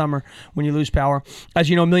 sometimes in the summer when you lose power. As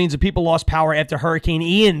you know, millions of people lost power after Hurricane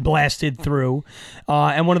Ian blasted through,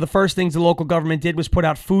 and one of the first things the local government did was put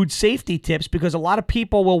out food safety tips because a lot of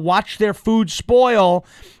people will watch their food spoil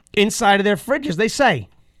inside of their fridges. They say,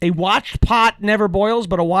 a watched pot never boils,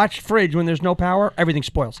 but a watched fridge, when there's no power, everything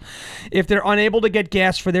spoils. If they're unable to get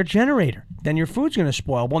gas for their generator, then your food's going to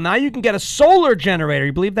spoil. Well, now you can get a solar generator.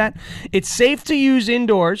 You believe that? It's safe to use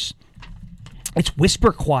indoors. It's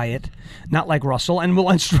whisper quiet, not like Russell,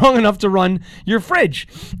 and strong enough to run your fridge.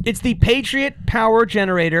 It's the Patriot Power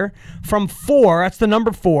Generator from 4. That's the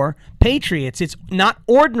number 4. Patriots. It's not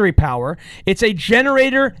ordinary power. It's a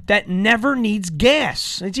generator that never needs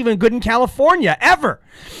gas. It's even good in California, ever.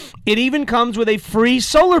 It even comes with a free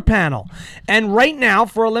solar panel. And right now,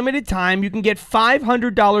 for a limited time, you can get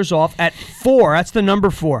 $500 off at 4. That's the number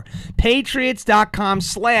 4.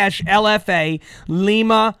 Patriots.com/LFA,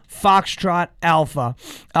 Lima Foxtrot Alpha.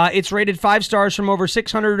 It's rated 5 stars from over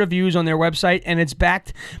 600 reviews on their website, and it's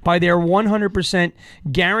backed by their 100%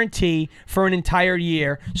 guarantee for an entire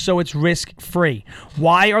year, so it's risk-free.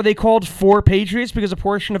 Why are they called 4 Patriots? Because a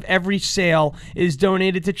portion of every sale is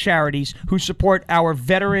donated to charities who support our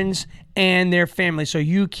veterans and their families. So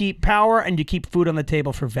you keep power and you keep food on the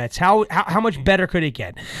table for vets. How much better could it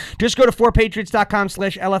get? Just go to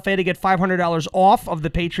 4patriots.com/LFA to get $500 off of the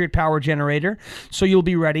Patriot Power Generator so you'll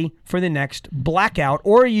be ready for the next blackout,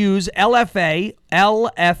 or use LFA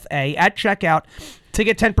at checkout to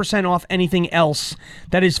get 10% off anything else.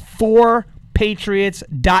 That is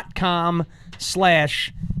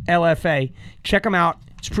 4patriots.com/LFA. Check them out.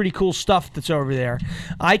 It's pretty cool stuff that's over there.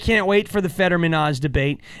 I can't wait for the Fetterman-Oz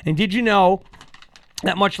debate. And did you know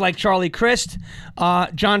that much like Charlie Crist,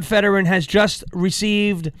 John Fetterman has just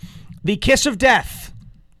received the kiss of death?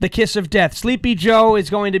 The kiss of death. Sleepy Joe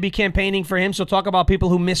is going to be campaigning for him, so talk about people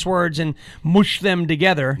who miss words and mush them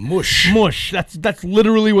together. Mush. Mush. That's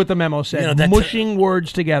literally what the memo said. Mushing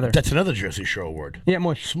words together. That's another Jersey Shore word. Yeah,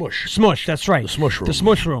 mush. Smush. Smush, that's right. The smush room. The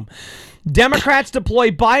smush room. Democrats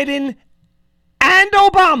deploy Biden and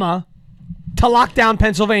Obama to lock down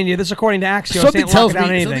Pennsylvania. This according to Axios. Something tells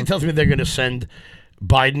me they're going to send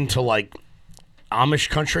Biden to like Amish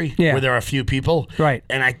country where there are a few people. Right.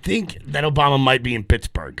 And I think that Obama might be in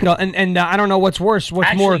Pittsburgh. No, and I don't know what's worse. What's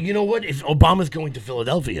Actually, more? you know what? If Obama's going to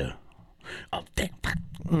Philadelphia,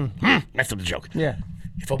 messed up the joke. Yeah.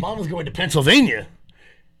 If Obama's going to Pennsylvania,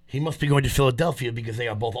 He must be going to Philadelphia because they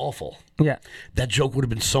are both awful. Yeah. That joke would have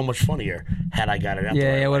been so much funnier had I got it out.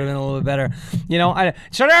 Yeah, it would have been a little bit better.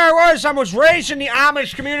 So there I was raised in the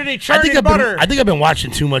Amish community churning butter. I think I've been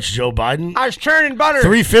watching too much Joe Biden. I was churning butter.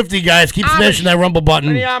 350, guys. Keep smashing that rumble button.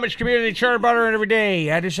 In the Amish community churning butter every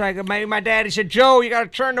day. I just my daddy said, Joe, you got to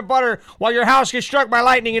churn the butter while your house gets struck by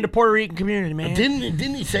lightning in the Puerto Rican community, man.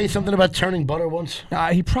 Didn't he say something about churning butter once?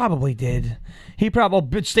 He probably did.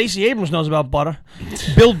 Stacey Abrams knows about butter.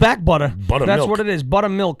 Build back butter. That's what it is.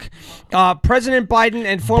 Buttermilk. President Biden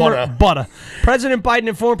and former President Biden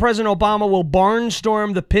and former President Obama will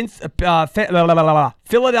barnstorm the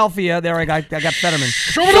Philadelphia. There, I got Fetterman.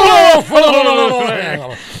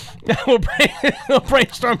 We'll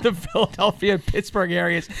brainstorm the Philadelphia and Pittsburgh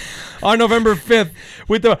areas on November 5th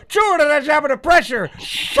with the that's happened to pressure.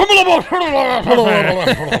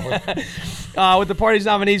 With the party's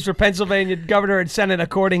nominees for Pennsylvania governor and Senate,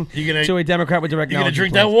 according to a Democrat with direct knowledge. You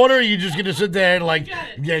going to drink that water, or are you just going to sit there and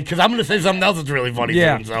because I'm going to say something else that's really funny.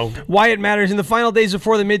 Yeah. So. Why it matters. In the final days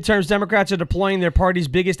before the midterms, Democrats are deploying their party's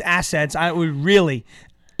biggest assets. I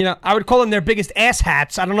would call them their biggest ass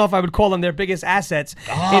hats. I don't know if I would call them their biggest assets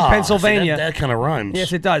in Pennsylvania. That kind of rhymes.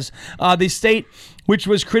 Yes, it does. The state, which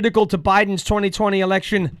was critical to Biden's 2020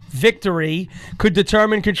 election victory, could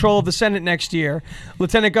determine control of the Senate next year.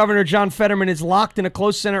 Lieutenant Governor John Fetterman is locked in a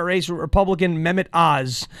close Senate race with Republican Mehmet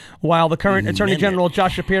Oz, while the current Attorney General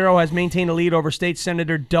Josh Shapiro has maintained a lead over State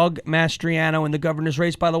Senator Doug Mastriano in the governor's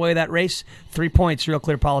race. By the way, that race, 3 points, Real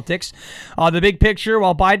Clear Politics. The big picture,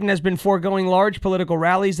 while Biden has been foregoing large political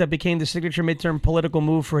rallies that became the signature midterm political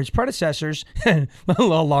move for his predecessors, a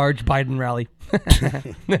large Biden rally.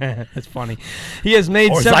 That's funny. He has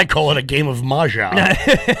made, or as I call it, a game of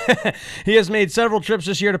mahjong. He has made several trips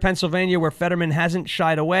this year to Pennsylvania, where Fetterman hasn't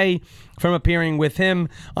shied away from appearing with him.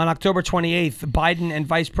 On October 28th, Biden and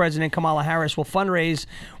Vice President Kamala Harris will fundraise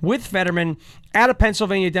with Fetterman at a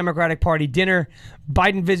Pennsylvania Democratic Party dinner.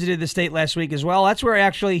 Biden visited the state last week as well. That's where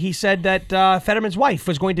actually he said that Fetterman's wife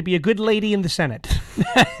was going to be a good lady in the Senate.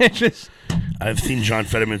 I've seen John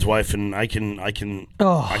Fetterman's wife, and I can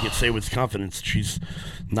say with confidence she's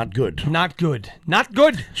not good. Not good. Not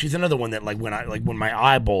good. She's another one that when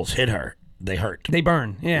my eyeballs hit her, they hurt. They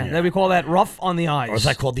burn. Yeah. We call that rough on the eyes. Or is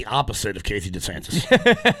that called the opposite of Casey DeSantis?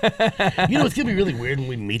 It's gonna be really weird when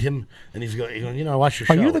we meet him, and he's going, I watch your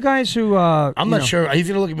show. Are you the guys who? I'm not sure. He's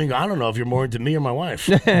gonna look at me and go, I don't know if you're more into me or my wife.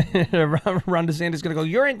 Ron DeSantis is gonna go,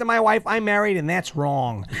 you're into my wife, I'm married, and that's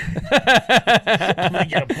wrong. I'm gonna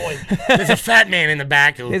get a point. There's a fat man in the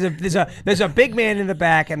back. There's a big man in the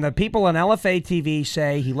back, and the people on LFA TV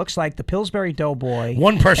say he looks like the Pillsbury Doughboy.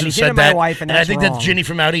 One person said that, wife, and I think wrong. that's Ginny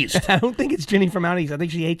from out east. I don't think it's Ginny from out east. I think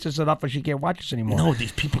she hates us enough, but she can't watch us anymore. No,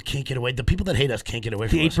 these people can't get away. The people that hate us can't get away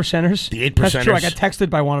from us. The 8%ers? The 8%ers. That's true. I got texted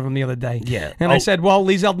by one of them the other day. Yeah. And I said, well,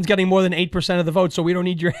 Lee Zeldin's getting more than 8% of the vote, so we don't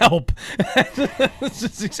need your help.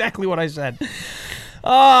 That's exactly what I said.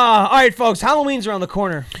 All right, folks. Halloween's around the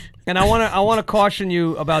corner. And I want to caution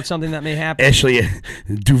you about something that may happen. Ashley,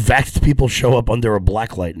 do vaxxed people show up under a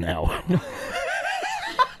black light now?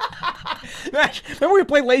 Remember we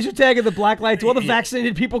played laser tag in the black light? Do all the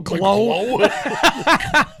vaccinated people glow?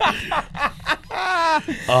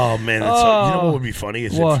 Oh, man. That's you know what would be funny?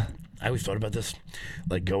 What? I always thought about this.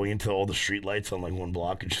 Like going into all the street lights on one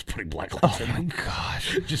block and just putting black lights in. Oh, my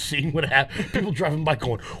gosh. Just seeing what happens. People driving by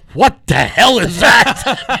going, what the hell is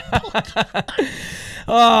that?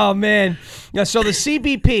 Oh, man. Yeah, so the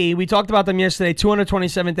CBP, we talked about them yesterday,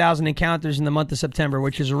 227,000 encounters in the month of September,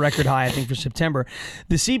 which is a record high, I think, for September.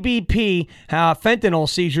 The CBP fentanyl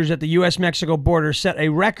seizures at the U.S.-Mexico border set a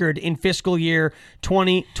record in fiscal year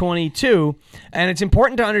 2022. And it's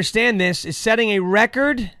important to understand this is setting a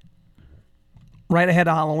record right ahead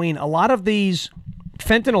of Halloween. A lot of these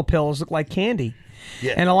fentanyl pills look like candy.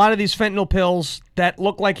 Yeah. And a lot of these fentanyl pills that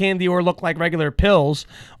look like candy or look like regular pills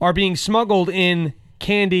are being smuggled in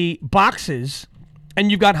candy boxes, and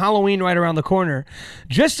you've got Halloween right around the corner.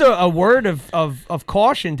 Just a word of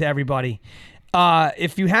caution to everybody.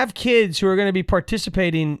 If you have kids who are going to be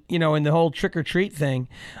participating, in the whole trick-or-treat thing,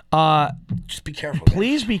 just be careful.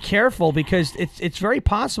 Please be careful, because it's very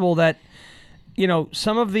possible that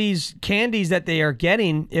some of these candies that they are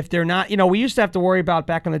getting, if they're not, we used to have to worry about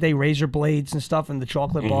back in the day razor blades and stuff and the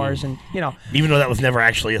chocolate bars and, even though that was never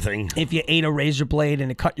actually a thing. If you ate a razor blade and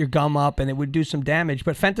it cut your gum up and it would do some damage,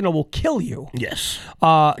 but fentanyl will kill you. Yes.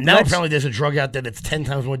 Now apparently there's a drug out there that's 10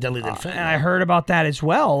 times more deadly than fentanyl. And I heard about that as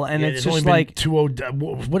well. And it's just like,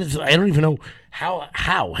 what is it? I don't even know.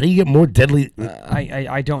 How do you get more deadly?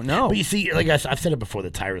 I don't know. But you see, like I've said it before, the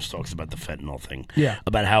Tyrus talks about the fentanyl thing. Yeah.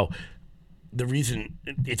 About how the reason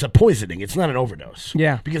it's a poisoning. It's not an overdose.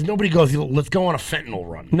 Yeah. Because nobody goes, let's go on a fentanyl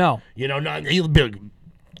run. No. You know, he'll be like,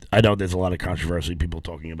 I know there's a lot of controversy, people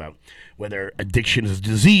talking about whether addiction is a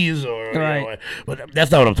disease or, right. But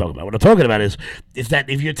that's not what I'm talking about. What I'm talking about is that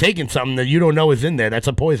if you're taking something that you don't know is in there, that's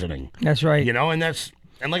a poisoning. That's right. You know, and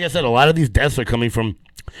like I said, a lot of these deaths are coming from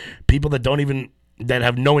people that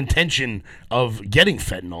have no intention of getting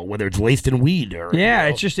fentanyl, whether it's laced in weed or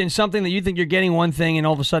it's just in something that you think you're getting one thing, and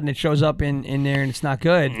all of a sudden it shows up in there, and it's not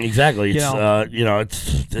good. Exactly.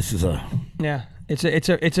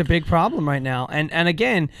 It's a big problem right now, and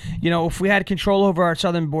again, if we had control over our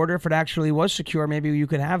southern border, if it actually was secure, maybe you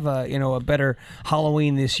could have a better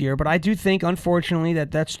Halloween this year. But I do think, unfortunately,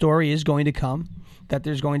 that story is going to come, that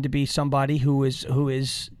there's going to be somebody who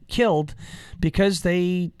is killed because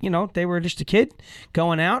they were just a kid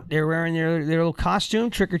going out. They're wearing their little costume,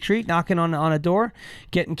 trick or treat, knocking on a door,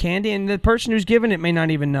 getting candy, and the person who's giving it may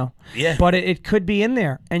not even know. Yeah. But it could be in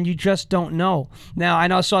there, and you just don't know. Now,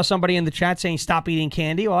 I saw somebody in the chat saying stop eating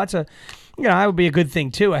candy. Well, that's that would be a good thing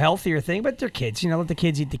too, a healthier thing, but they're kids. Let the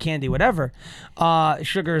kids eat the candy, whatever.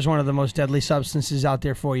 Sugar is one of the most deadly substances out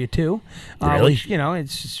there for you too. Really? Which,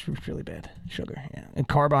 it's just really bad. Sugar, yeah. And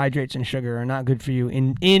carbohydrates and sugar are not good for you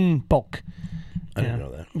in bulk. I didn't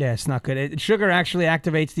know that. Yeah, it's not good. Sugar actually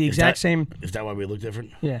activates the exact same. Is that why we look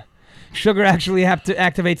different? Yeah. Sugar actually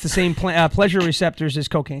activates the same pleasure receptors as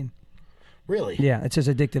cocaine. Really? Yeah, it's as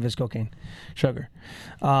addictive as cocaine, sugar.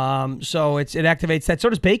 So it activates that. So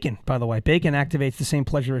does bacon, by the way. Bacon activates the same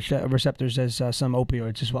pleasure receptors as some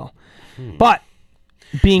opioids as well. But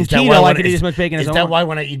being keto, I could eat as much bacon as I want. Is that why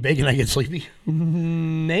when I eat bacon I get sleepy?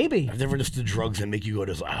 Maybe. I've never listened to drugs that make you go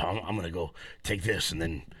to, I'm going to go take this and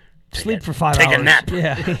then sleep for 5 hours. Take a nap.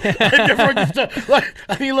 Yeah. I never understood. Look,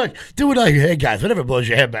 do what hey guys, whatever blows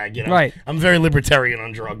your head back, Right. I'm very libertarian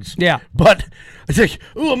on drugs. Yeah. But I think,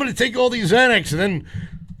 I'm going to take all these Xanax and then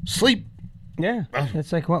sleep. Yeah,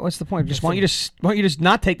 it's like what's the point? Why don't you just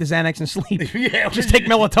not take the Xanax and sleep? Yeah, just take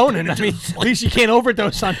melatonin. I mean, at least you can't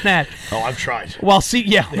overdose on that. Oh, I've tried. Well,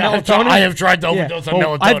 melatonin. I have tried to overdose on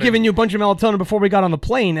melatonin. I've given you a bunch of melatonin before we got on the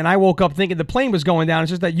plane, and I woke up thinking the plane was going down.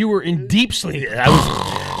 It's just that you were in deep sleep. Yeah,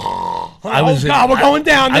 we're going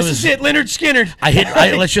down. This is it, Leonard Skinner.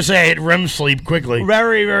 Let's just say I hit REM sleep quickly.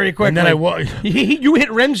 Very, very quickly. And then you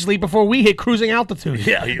hit REM sleep before we hit cruising altitude.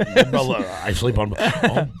 Yeah, I sleep on.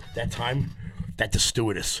 That time. That the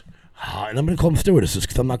stewardess, and I'm going to call them stewardesses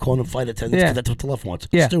because I'm not calling them flight attendants because that's what the left wants.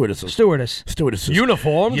 Yeah. Stewardesses.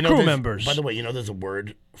 Uniformed crew members. By the way, there's a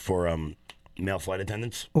word for male flight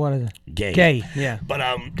attendants. What is it? Gay. Yeah. But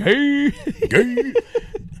gay.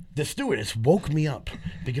 The stewardess woke me up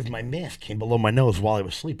because my mask came below my nose while I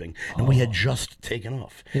was sleeping, and we had just taken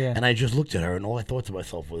off. Yeah. And I just looked at her, and all I thought to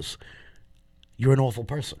myself was, you're an awful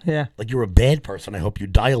person. Yeah. Like, you're a bad person. I hope you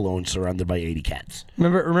die alone surrounded by 80 cats.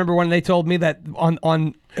 Remember when they told me that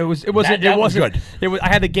on it wasn't good. I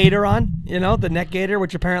had the gator on, the neck gator,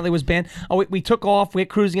 which apparently was banned. Oh, we took off, we had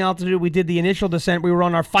cruising altitude, we did the initial descent, we were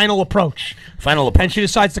on our final approach. And she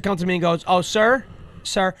decides to come to me and goes, "Oh, sir,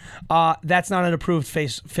 that's not an approved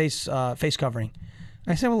face covering."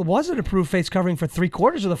 I said, "Well, was it approved face covering for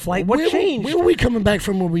 3/4 of the flight? What changed?" Where were we coming back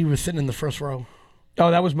from when we were sitting in the first row? Oh,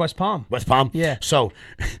 that was West Palm. West Palm? Yeah. So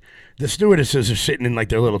the stewardesses are sitting in like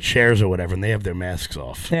their little chairs or whatever, and they have their masks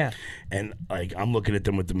off. Yeah. And like I'm looking at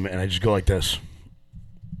them and I just go like this.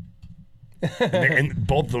 and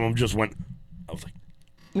both of them just went, I was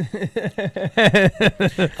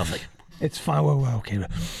like, it's fine. We're okay.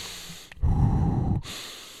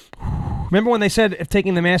 Remember when they said if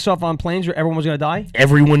taking the mask off on planes, everyone was going to die?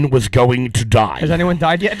 Everyone was going to die. Has anyone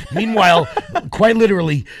died yet? Meanwhile, quite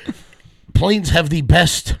literally, planes have the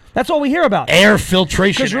best That's all we hear about. Air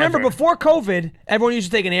filtration. Because remember, before COVID, everyone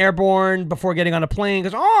used to take an airborne before getting on a plane.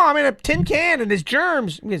 Because I'm in a tin can and there's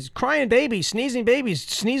germs. There's crying babies, sneezing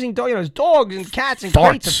there's dogs and cats and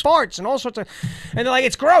crates and farts and all sorts of. And they're like,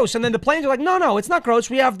 it's gross. And then the planes are like, no, it's not gross.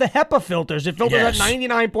 We have the HEPA filters. It filters out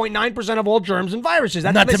 99.9% of all germs and viruses.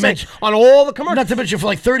 That's what they say on all the commercials. Not to mention, for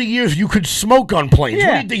like 30 years, you could smoke on planes. Yeah.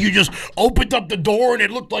 What do you think? You just opened up the door and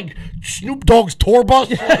it looked like Snoop Dogg's tour bus?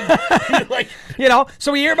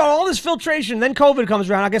 So we hear about all this filtration. Then COVID comes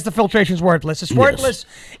around. I guess the filtration's worthless. It's worthless.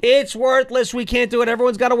 Yes. It's worthless. We can't do it.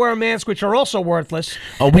 Everyone's got to wear a mask, which are also worthless.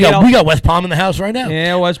 Oh, we got West Palm in the house right now.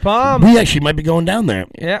 Yeah, West Palm. We actually might be going down there.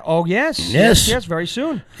 Yeah. Oh, yes. Yes, very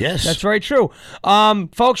soon. Yes. That's very true.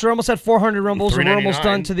 Folks, we're almost at 400 Rumbles. We're almost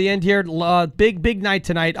done to the end here. Big night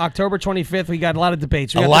tonight, October 25th. We got a lot of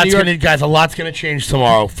debates. A lot's going to change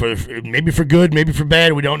tomorrow. Maybe for good, maybe for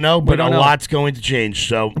bad. We don't know, but a lot's going to change.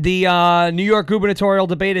 So the New York gubernatorial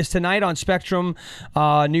debate is tonight on Spectrum,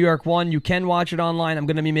 New York 1. You can watch it online. I'm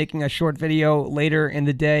going to be making a short video later in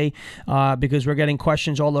the day because we're getting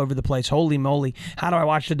questions all over the place. Holy moly. How do I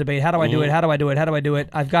watch the debate? How do I do it? How do I do it? How do I do it?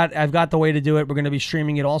 I've got the way to do it. We're going to be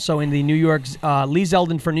streaming it also in the New York Lee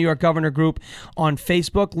Zeldin for New York Governor group on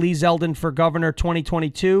Facebook, Lee Zeldin for Governor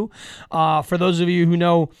 2022. For those of you who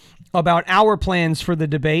know about our plans for the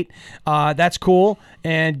debate, that's cool,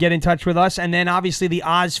 and get in touch with us. And then obviously the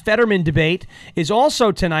Oz-Fetterman debate is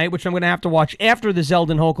also tonight, which I'm going to have to watch after the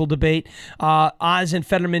Zeldin-Hochul debate. Oz and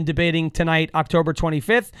Fetterman debating tonight, October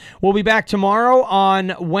 25th. We'll be back tomorrow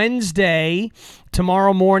on Wednesday,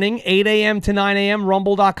 tomorrow morning, 8 a.m. to 9 a.m.,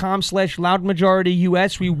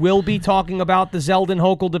 rumble.com/loudmajorityus. We will be talking about the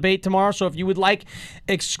Zeldin-Hochul debate tomorrow. So if you would like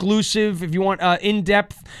exclusive, if you want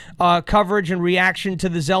in-depth coverage and reaction to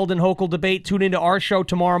the Zeldin-Hochul debate, tune into our show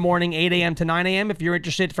tomorrow morning, 8 a.m. to 9 a.m. If you're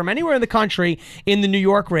interested from anywhere in the country in the New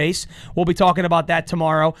York race, we'll be talking about that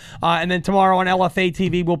tomorrow. And then tomorrow on LFA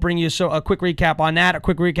TV, we'll bring you a quick recap on that, a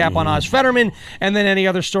quick recap on Oz Fetterman, and then any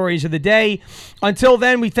other stories of the day. Until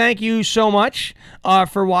then, we thank you so much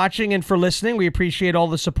for watching and for listening. We appreciate all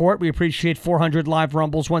the support. We appreciate 400 live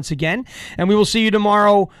Rumbles once again. And we will see you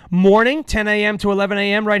tomorrow morning, 10 a.m. to 11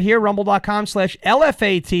 a.m. right here,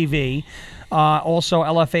 rumble.com/LFATV. Also,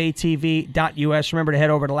 LFATV.us. Remember to head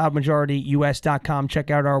over to loudmajorityus.com.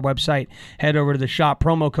 Check out our website. Head over to the shop.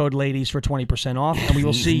 Promo code ladies for 20% off. And we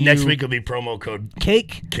will see you. Next week will be promo code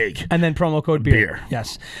cake. And then promo code beer.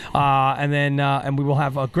 Yes. And we will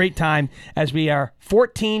have a great time as we are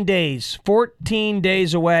 14 days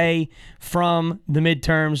away from the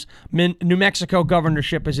midterms. New Mexico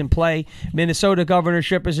governorship is in play. Minnesota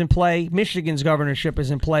governorship is in play. Michigan's governorship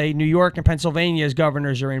is in play. New York and Pennsylvania's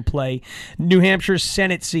governors are in play. New Hampshire's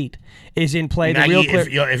Senate seat is in play. I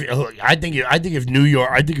think if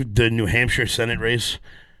the New Hampshire Senate race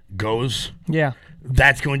goes,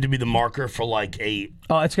 that's going to be the marker for like a.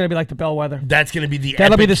 Oh, it's going to be like the bellwether. That's going to be the.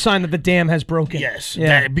 That'll be the sign that the dam has broken. Yes.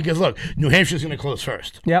 Yeah. Because look, New Hampshire's going to close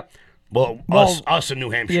first. Yep. Well, us in New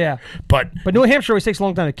Hampshire. Yeah. But New Hampshire always takes a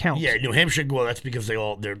long time to count. Yeah, New Hampshire. Well, that's because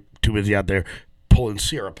they're too busy out there pulling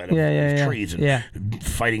syrup out of trees and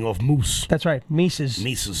fighting off moose. That's right, Mises.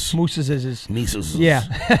 Yeah.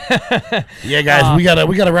 Yeah, guys, we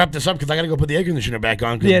gotta wrap this up because I gotta go put the air conditioner back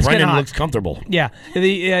on because Brendan looks comfortable. Yeah.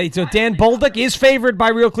 So Dan Bolduc is favored by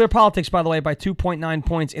Real Clear Politics, by the way, by 2.9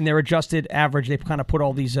 points in their adjusted average. They've kind of put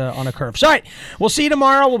all these on a curve. So, all right, we'll see you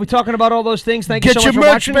tomorrow. We'll be talking about all those things. Thank you so much for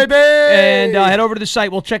watching, baby. And head over to the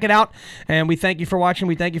site. We'll check it out. And we thank you for watching.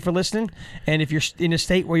 We thank you for listening. And if you're in a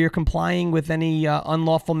state where you're complying with any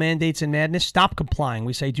unlawful mandates and madness, stop complying.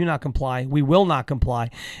 We say do not comply. We will not comply.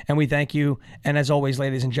 And we thank you. And as always,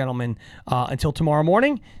 ladies and gentlemen, until tomorrow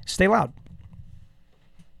morning, stay loud.